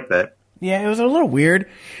know if I like that. Yeah, it was a little weird.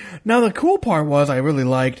 Now, the cool part I really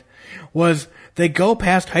liked, was they go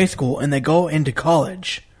past high school and they go into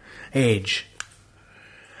college age.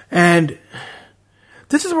 And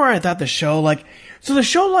this is where I thought the show, the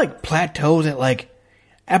show, plateaus at,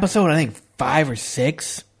 episode, I think, 5 or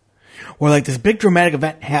 6, where, this big dramatic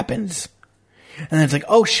event happens. And then it's like,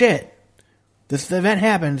 oh, shit. This event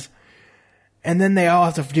happens. And then they all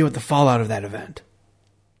have to deal with the fallout of that event.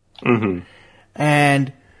 Mm-hmm.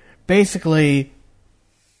 And basically,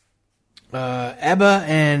 Eba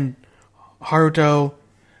and Haruto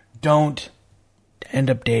don't end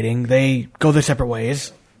up dating. They go their separate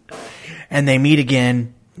ways, and they meet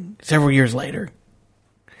again several years later.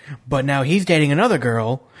 But now he's dating another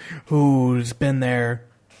girl who's been there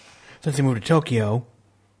since he moved to Tokyo.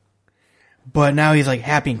 But now he's like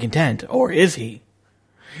happy and content, or is he?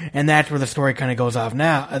 And that's where the story kind of goes off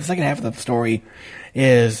now. The second half of the story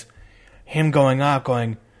is him going off,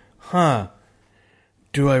 going,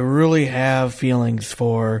 do I really have feelings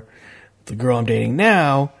for the girl I'm dating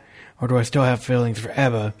now, or do I still have feelings for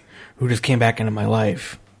Eba, who just came back into my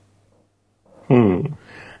life?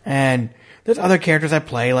 And there's other characters I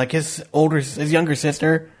play, like his younger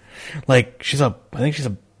sister. Like,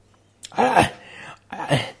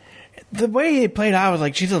 the way he played out was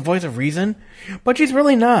like she's the voice of reason, but she's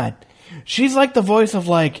really not. She's like the voice of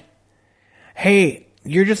like, hey,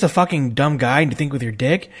 you're just a fucking dumb guy and you think with your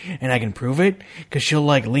dick, and I can prove it, because she'll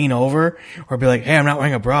like lean over or be like, hey, I'm not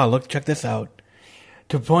wearing a bra, look, check this out.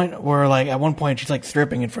 To the point where like at one point she's like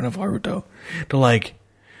stripping in front of Haruto to like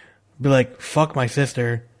be like, fuck my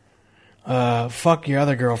sister, fuck your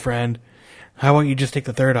other girlfriend, how about you just take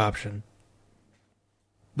the third option?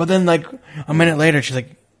 But then like a minute later she's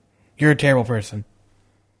like, you're a terrible person.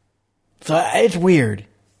 So it's weird.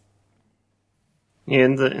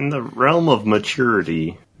 In the realm of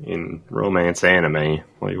maturity in romance anime,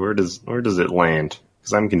 like where does it land?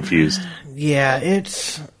 Because I'm confused. Yeah,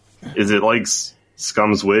 is it like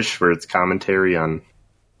Scum's Wish, where it's commentary on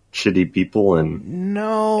shitty people and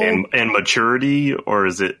maturity, or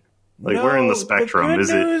is it like where in the spectrum? The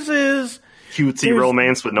good news is cutesy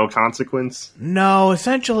romance with no consequence? No,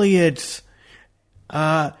 essentially it's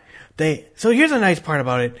so here's the nice part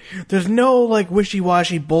about it. There's no like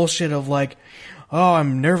wishy-washy bullshit of like, oh,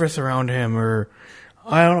 I'm nervous around him, or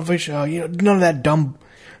I don't know if we should, none of that dumb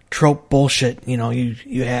trope bullshit,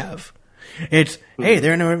 you have. It's, hey,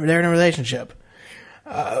 they're in a relationship.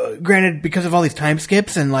 Granted, because of all these time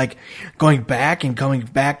skips and like going back and coming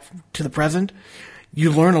back to the present,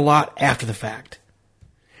 you learn a lot after the fact.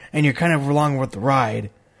 And you're kind of along with the ride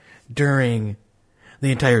during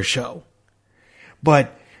the entire show.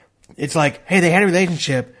 But it's like, hey, they had a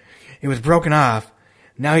relationship, it was broken off,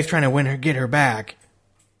 now he's trying to get her back.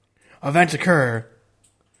 Events occur,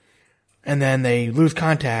 and then they lose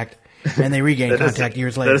contact, and they regain contact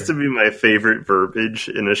years later. That has to be my favorite verbiage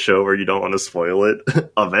in a show where you don't want to spoil it.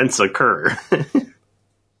 Events occur.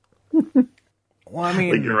 Well, I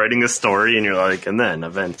mean, like you're writing a story, and you're like, and then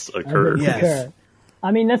events occur. Yes.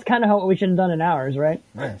 I mean, that's kind of how we should have done in ours, right?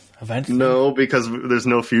 Yes. Events. No, because there's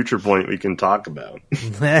no future point we can talk about.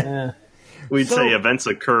 We'd say events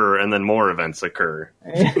occur, and then more events occur.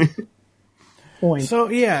 Point. So,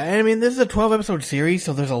 yeah, I mean, this is a 12-episode series,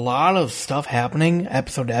 so there's a lot of stuff happening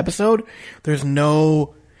episode to episode. There's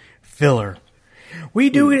no filler. We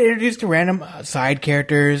do get introduced to random side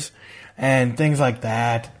characters and things like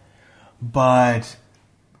that, but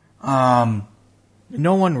no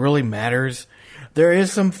one really matters. There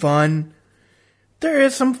is some fun,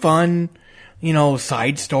 side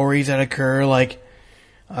stories that occur, like,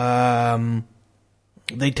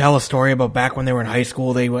 they tell a story about back when they were in high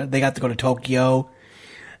school. They got to go to Tokyo,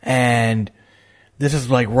 and this is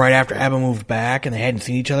like right after Eba moved back, and they hadn't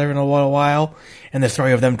seen each other in a while. And the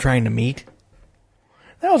story of them trying to meet.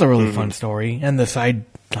 That was a really fun story, and the side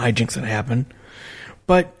hijinks that happened.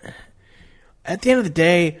 But at the end of the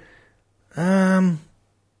day,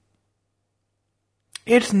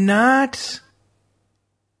 it's not.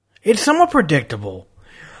 It's somewhat predictable.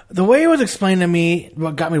 The way it was explained to me,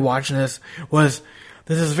 what got me watching this was,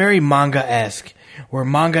 this is very manga-esque, where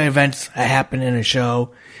manga events happen in a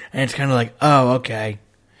show, and it's kind of like, oh, okay.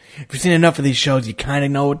 If you've seen enough of these shows, you kind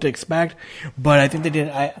of know what to expect. But I think they did.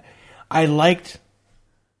 I liked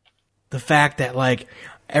the fact that like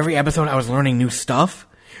every episode I was learning new stuff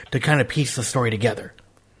to kind of piece the story together.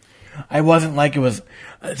 I wasn't like it was.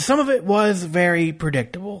 Some of it was very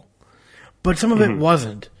predictable, but some of it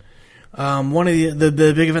wasn't. One of the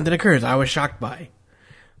big event that occurs, I was shocked by,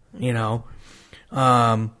 but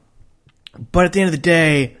at the end of the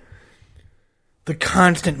day, the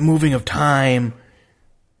constant moving of time,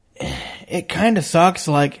 it kind of sucks,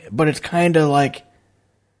 but it's kind of like,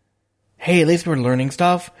 hey, at least we're learning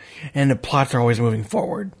stuff, and the plots are always moving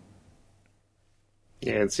forward.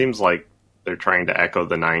 Yeah, it seems like they're trying to echo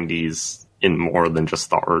the 90s in more than just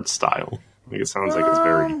the art style. Like, it sounds like it's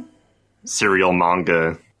very serial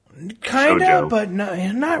manga. Kinda, but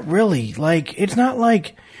not really. Like, it's not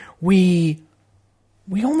like we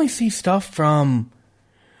only see stuff from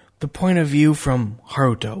the point of view from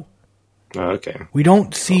Haruto. Okay. We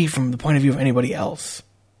don't see from the point of view of anybody else.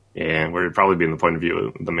 Yeah, where it'd probably be in the point of view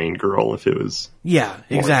of the main girl if it was. Yeah,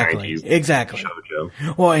 exactly. Exactly.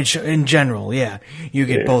 Shoujo. Well, in general, yeah. You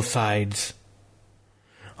get both sides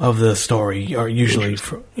of the story, or usually,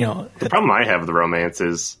 The problem I have with the romance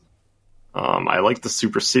is I like the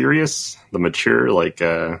super serious, the mature, like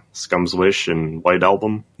Scum's Wish and White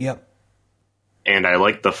Album. Yep. And I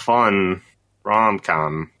like the fun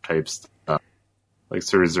rom-com type stuff, like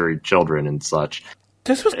Surizuri Children and such.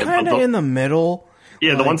 This was kind of in the middle.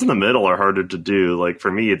 Yeah, the ones in the middle are harder to do. Like,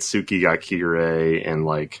 for me, it's Tsuki ga Kigure and,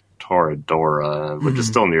 like, Toradora, which is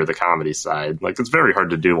still near the comedy side. Like, it's very hard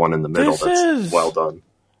to do one in the middle that's well done.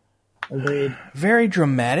 Agreed. Very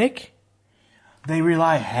dramatic. They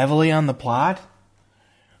rely heavily on the plot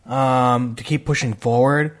to keep pushing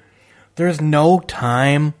forward. There's no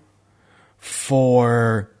time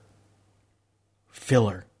for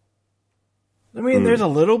filler. I mean, there's a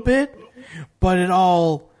little bit, but it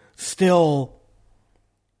all still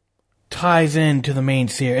ties into the main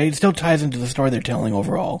series. It still ties into the story they're telling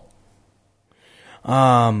overall.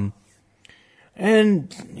 And,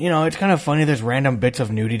 it's kind of funny. There's random bits of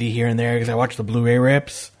nudity here and there because I watched the Blu-ray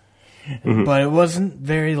rips. But it wasn't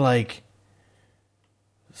very,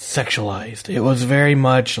 sexualized. It was very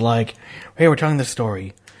much like, hey, we're telling this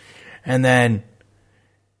story. And then,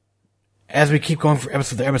 as we keep going from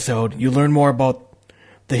episode to episode, you learn more about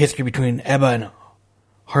the history between Eba and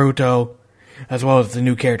Haruto, as well as the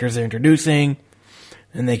new characters they're introducing.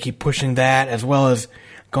 And they keep pushing that, as well as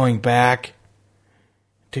going back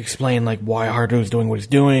to explain, why Haruto's doing what he's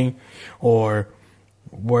doing, or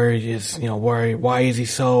where he is, why is he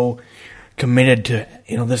so committed to,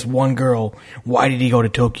 this one girl? Why did he go to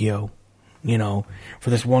Tokyo? For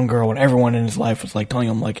this one girl, when everyone in his life was, telling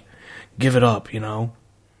him, give it up,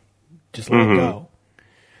 just let it go.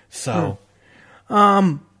 So,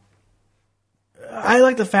 I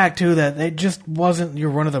like the fact, too, that it just wasn't your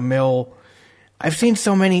run-of-the-mill. I've seen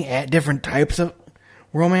so many different types of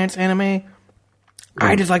romance anime.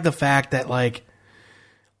 I just like the fact that, like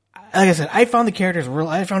I said, I found the characters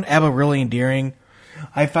I found Eba really endearing.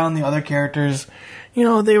 I found the other characters,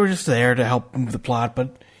 they were just there to help move the plot,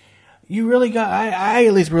 but you really I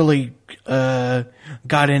at least really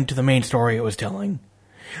got into the main story it was telling.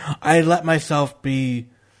 I let myself be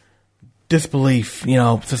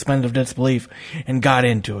suspended disbelief, and got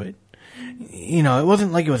into it. It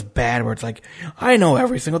wasn't like it was bad where it's like, I know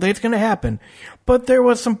every single day it's going to happen. But there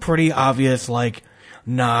was some pretty obvious,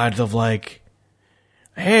 nods of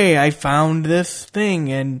hey, I found this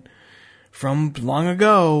thing and from long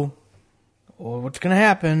ago, what's going to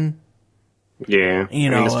happen? Yeah.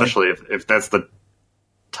 Especially if that's the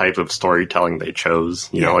type of storytelling they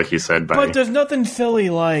chose, like you said. But there's nothing silly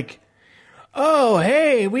oh,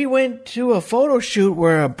 hey, we went to a photo shoot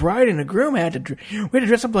where a bride and a groom had to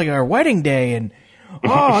dress up like our wedding day, and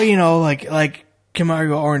like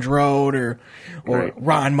Kimaru Orange Road or right.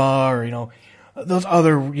 Ranma or those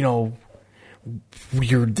other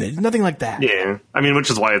weird things. Nothing like that. Yeah, which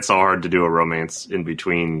is why it's so hard to do a romance in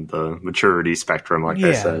between the maturity spectrum,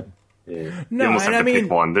 I said. Yeah. No, you almost have to pick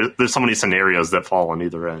one. There's so many scenarios that fall on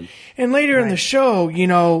either end. And later in the show,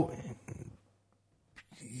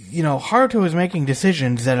 Haruto is making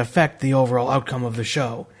decisions that affect the overall outcome of the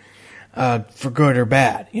show, for good or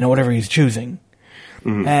bad, whatever he's choosing.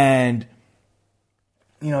 Mm-hmm. And,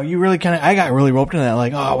 you really I got really roped into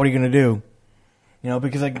that, oh, what are you going to do?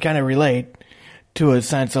 Because I can kind of relate to a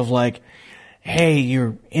sense of hey,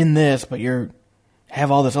 you're in this, but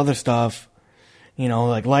have all this other stuff,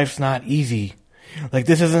 life's not easy.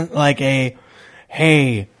 This isn't hey,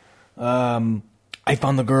 I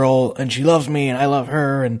found the girl and she loves me and I love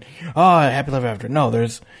her and happy life after. No,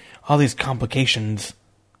 there's all these complications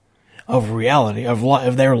of reality of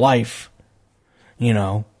their life,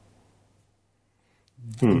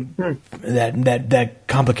 that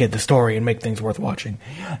complicate the story and make things worth watching.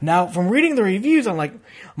 Now, from reading the reviews on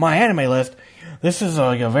my anime list, this is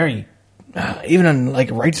a very even on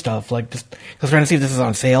Right Stuff, just I was trying to see if this is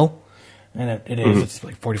on sale, and it is. It's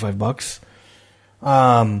 $45.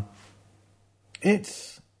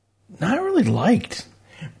 It's not really liked,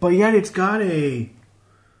 but yet it's got a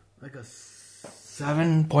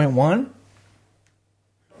 7.1,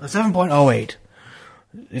 a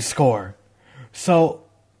 7.08 score. So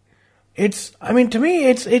it's, to me,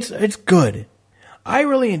 it's good. I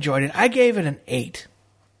really enjoyed it. I gave it an 8.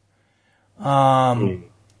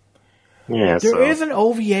 There is an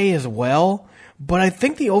OVA as well, but I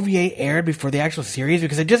think the OVA aired before the actual series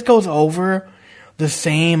because it just goes over the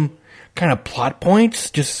same kind of plot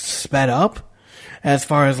points, just sped up, as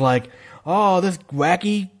far as this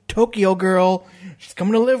wacky Tokyo girl, she's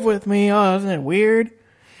coming to live with me. Oh, isn't it weird?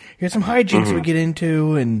 here's some hijinks we get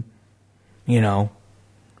into, and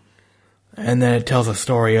and then it tells a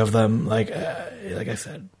story of them, like I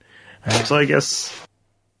said. So I guess,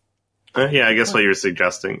 I guess what you're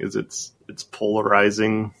suggesting is it's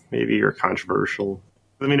polarizing, maybe, or controversial.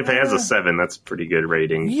 I mean, if it has a 7, that's a pretty good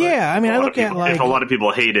rating. Yeah, I mean, I look at if a lot of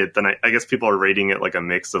people hate it, then I guess people are rating it like a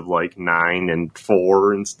mix of like 9 and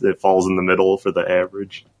 4, and it falls in the middle for the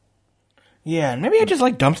average. Yeah, maybe I just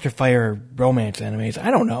like dumpster fire romance animes.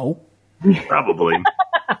 I don't know. Probably.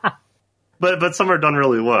 But some are done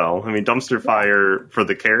really well. I mean, dumpster fire for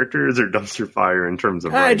the characters, or dumpster fire in terms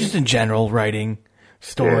of writing? Just in general, writing,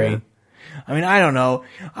 story. Yeah. I mean, I don't know.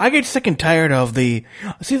 I get sick and tired of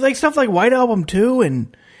like stuff like White Album 2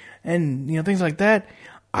 and things like that.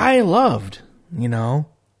 I loved,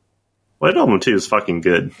 White Album 2 is fucking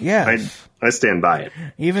good. Yeah. I stand by it.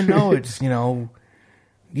 Even though it's, is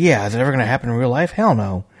it ever going to happen in real life? Hell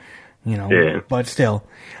no. But still.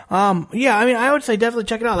 I mean, I would say definitely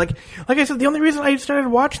check it out. Like I said, the only reason I started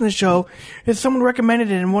watching the show is someone recommended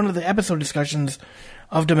it in one of the episode discussions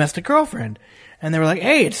of Domestic Girlfriend. And they were like,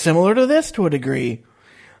 hey, it's similar to this to a degree.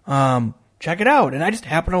 Check it out. And I just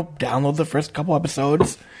happened to download the first couple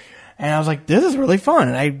episodes. And I was like, this is really fun.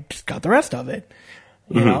 And I just got the rest of it.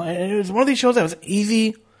 You know, and it was one of these shows that was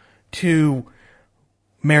easy to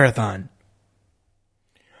marathon.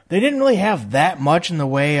 They didn't really have that much in the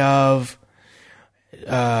way of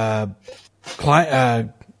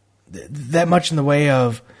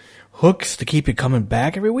hooks to keep you coming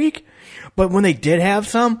back every week. But when they did have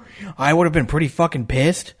some, I would have been pretty fucking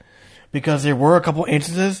pissed, because there were a couple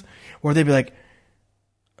instances where they'd be like,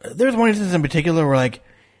 there's one instance in particular where like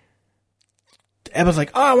Emma's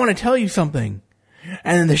like, oh, I want to tell you something,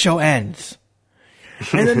 and then the show ends,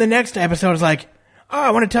 and then the next episode is like, oh,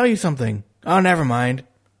 I want to tell you something, oh, never mind.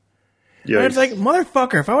 Yeah, and it's like,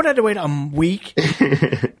 motherfucker, if I would have to wait a week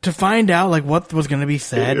to find out like what was going to be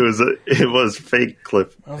said. It was fake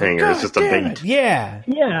cliffhanger. Like, it's just a bait. Yeah.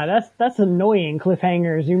 Yeah, that's annoying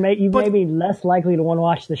cliffhangers. You may be less likely to want to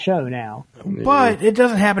watch the show now. But it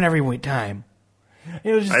doesn't happen every time.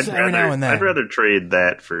 It was just every now and then. I'd rather trade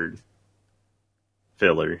that for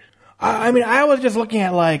filler. I mean, I was just looking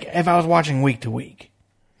at like if I was watching week to week.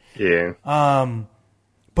 Yeah.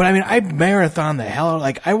 But I mean, I marathon the hell out.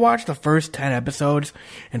 Like, I watched the first 10 episodes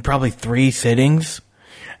in probably 3 sittings,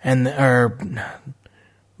 or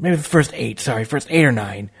maybe the first 8 or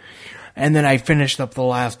 9, and then I finished up the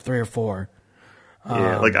last 3 or 4.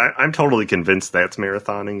 Yeah, like I'm totally convinced that's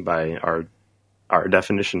marathoning by our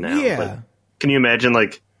definition now. Yeah. Like, can you imagine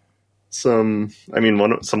like some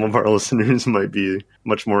of our listeners might be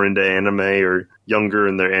much more into anime or younger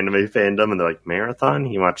in their anime fandom, and they're like,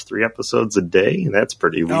 marathon? You watch 3 episodes a day? That's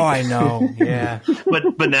pretty weak. Oh, I know, yeah.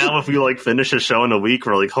 but now if we like finish a show in a week,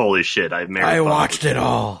 we're like, holy shit, I watched it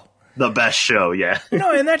all. The best show, yeah.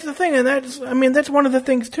 No, and that's the thing, and that's one of the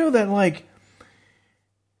things too that like,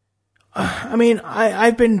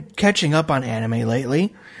 I've been catching up on anime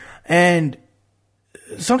lately, and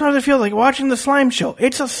sometimes I feel like watching the Slime Show.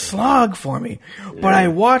 It's a slog for me. Yeah. But I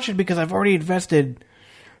watch it because I've already invested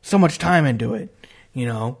so much time into it.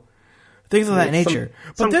 Things of that nature.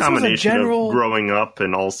 But this was a general of growing up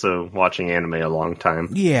and also watching anime a long time.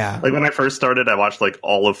 Yeah. Like when I first started, I watched like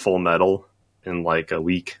all of Full Metal in like a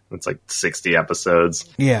week. It's like 60 episodes.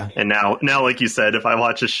 Yeah. And now like you said, if I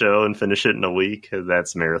watch a show and finish it in a week,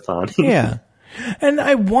 that's marathon. Yeah. And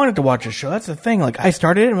I wanted to watch a show. That's the thing. Like I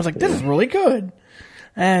started it and was like, this is really good.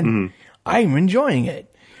 And I'm enjoying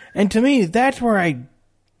it. And to me, that's where I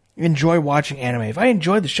enjoy watching anime. If I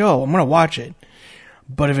enjoy the show, I'm going to watch it.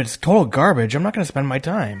 But if it's total garbage, I'm not going to spend my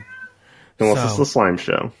time. Unless it's the Slime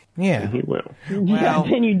Show. Yeah. Then he will. Well,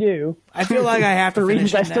 then you do. I feel like I have to for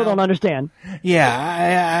reasons I still now. don't understand.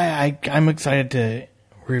 Yeah, I'm excited to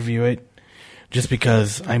review it just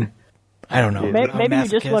because I don't know. Maybe you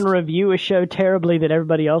just want to review a show terribly that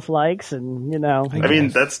everybody else likes, and I mean,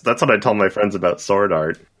 that's what I tell my friends about Sword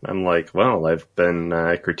Art. I'm like, well, I've been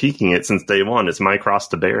critiquing it since day one. It's my cross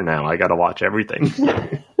to bear now. I got to watch everything.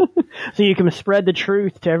 So you can spread the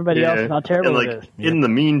truth to everybody else about how terrible it is. In the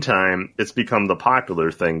meantime, it's become the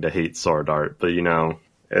popular thing to hate Sword Art. But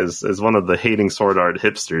as one of the hating Sword Art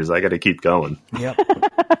hipsters, I got to keep going. Yep.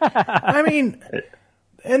 I mean.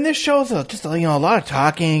 And this show's just a lot of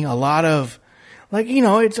talking, a lot of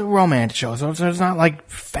it's a romance show, so it's not like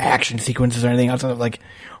action sequences or anything outside of like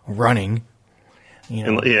running,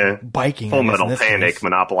 biking. Full Metal Panic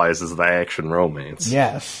monopolizes the action romance.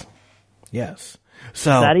 Yes.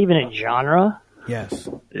 So is that even a genre? Yes,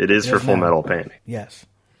 it is for Full Metal Panic. Yes.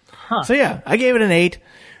 Huh. So yeah, I gave it an 8.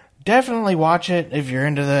 Definitely watch it if you're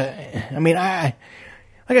into the. I mean, like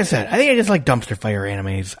like I said, I think I just like dumpster fire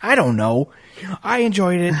animes. I don't know. I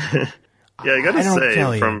enjoyed it. Yeah, I gotta say,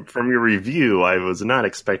 from your review, I was not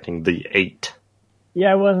expecting the 8.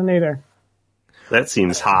 Yeah, I wasn't either. That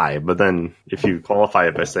seems high, but then if you qualify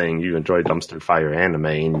it by saying you enjoy dumpster fire anime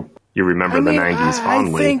and you remember the 90s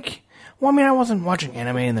fondly. I think, I wasn't watching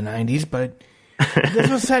anime in the 90s, but this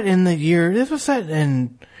was set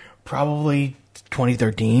in probably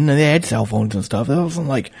 2013. They had cell phones and stuff. It wasn't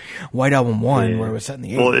like White Album 1 where it was set in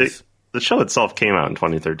the 80s. Well, the show itself came out in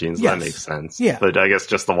 2013, so that makes sense. Yeah. But I guess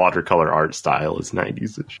just the watercolor art style is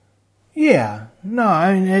 90s-ish. Yeah. No,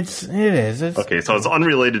 I mean, it is. Okay, so it's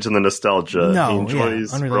unrelated to the nostalgia. No, he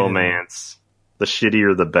enjoys romance. The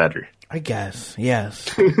shittier, the better. I guess.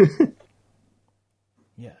 Yes.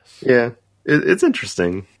 Yes. Yeah. It's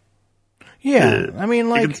interesting. Yeah. I mean,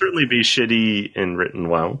 like... It can certainly be shitty and written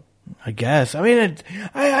well. I guess. I mean,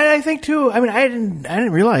 I think, too... I mean, I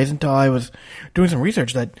didn't realize until I was doing some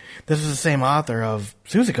research that this is the same author of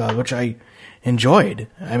Suzuka, which I enjoyed.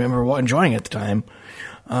 I remember enjoying it at the time.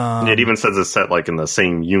 It even says it's set like in the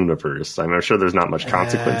same universe. I'm sure there's not much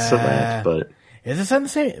consequence to that, but is it set in the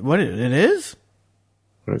same? What it is?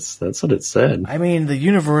 That's what it said. I mean, the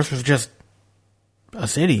universe was just a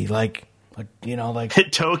city, like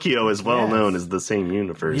Tokyo is well known as the same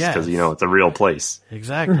universe because it's a real place.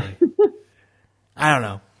 Exactly. I don't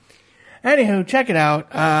know. Anywho, check it out.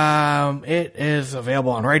 It is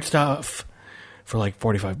available on Right Stuff for like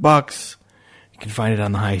 $45. You can find it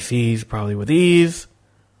on the high seas, probably with ease.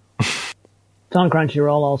 It's on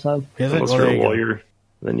Crunchyroll also. Is it? Unless you're a lawyer,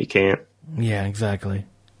 then you can't. Yeah, exactly.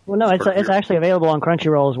 Well, no, it's actually available on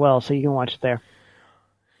Crunchyroll as well, so you can watch it there.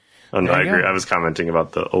 Oh, no, I agree. I was commenting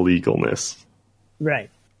about the illegalness.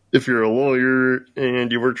 Right. If you're a lawyer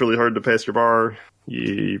and you worked really hard to pass your bar,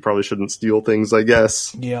 you probably shouldn't steal things, I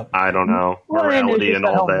guess. Yep. I don't know. Morality and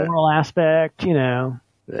all that. Moral aspect, You don't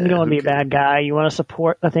want to be a bad guy. You want to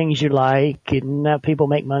support the things you like and have people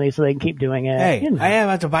make money so they can keep doing it. Hey, I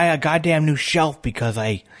have to buy a goddamn new shelf because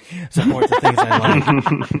I support the things I like.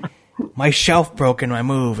 My shelf broke in my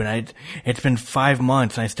move, and it's been 5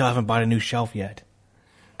 months, and I still haven't bought a new shelf yet.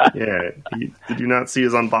 Yeah, did you not see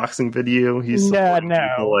his unboxing video? He's no. I don't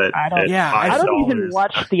even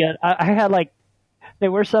watch the. I had there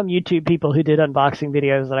were some YouTube people who did unboxing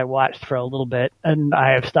videos that I watched for a little bit, and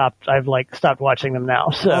I've stopped watching them now.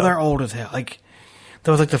 So they're old as hell. That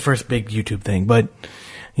was the first big YouTube thing. But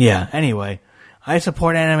yeah, anyway, I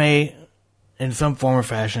support anime in some form or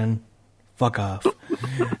fashion. Fuck off.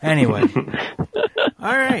 Anyway,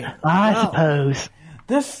 all right. I suppose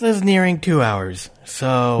this is nearing 2 hours,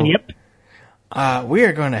 so yep. We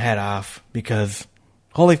are going to head off because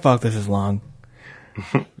holy fuck, this is long.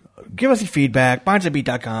 Give us your feedback,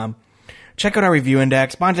 bonsaibeat.com. Check out our review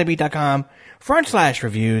index,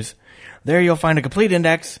 bonsaibeat.com/reviews. There you'll find a complete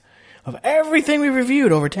index of everything we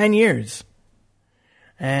reviewed over 10 years.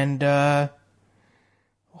 And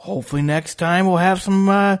hopefully next time we'll have some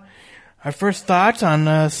our first thoughts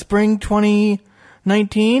on spring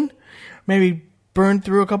 2019. Maybe burn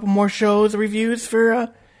through a couple more shows, reviews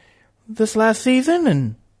for this last season,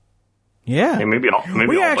 and yeah. Hey, maybe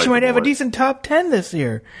we actually might have a decent top 10 this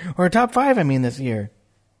year, or a top 5. I mean, this year.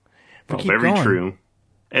 Very true.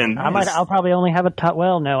 And I'll probably only have a top.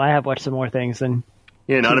 Well, no, I have watched some more things than.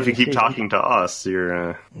 Yeah, not if you keep talking to us.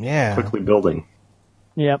 You're quickly building.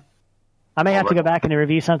 Yep. I may have to go back and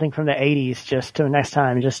review something from the 80s just to next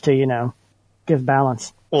time, just to give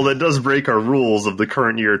balance. Well, that does break our rules of the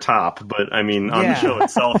current year top, but I mean, on the show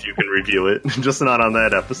itself, you can review it, just not on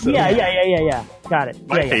that episode. Yeah. Got it.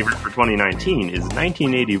 My favorite for 2019 is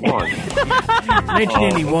 1981.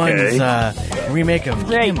 1981's remake of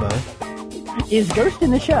Kimba. Is Ghost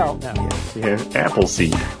in the Shell? No. Yeah,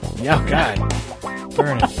 Appleseed. Oh, God.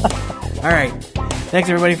 Burn it. All right. Thanks,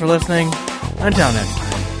 everybody, for listening. Until next time.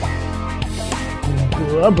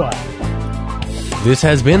 Bye-bye. This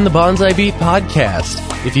has been the Bonsai Beat Podcast.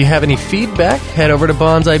 If you have any feedback, head over to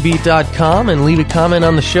bonsaibeat.com and leave a comment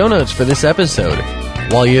on the show notes for this episode.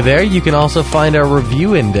 While you're there, you can also find our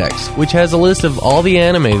review index, which has a list of all the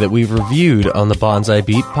anime that we've reviewed on the Bonsai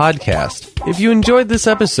Beat Podcast. If you enjoyed this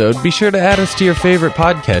episode, be sure to add us to your favorite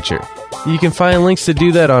podcatcher. You can find links to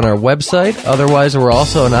do that on our website. Otherwise, we're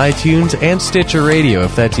also on iTunes and Stitcher Radio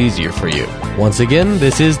if that's easier for you. Once again,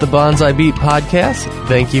 this is the Bonsai Beat Podcast.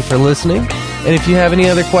 Thank you for listening. And if you have any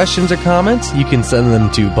other questions or comments, you can send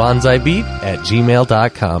them to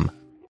bonsaibeat@gmail.com.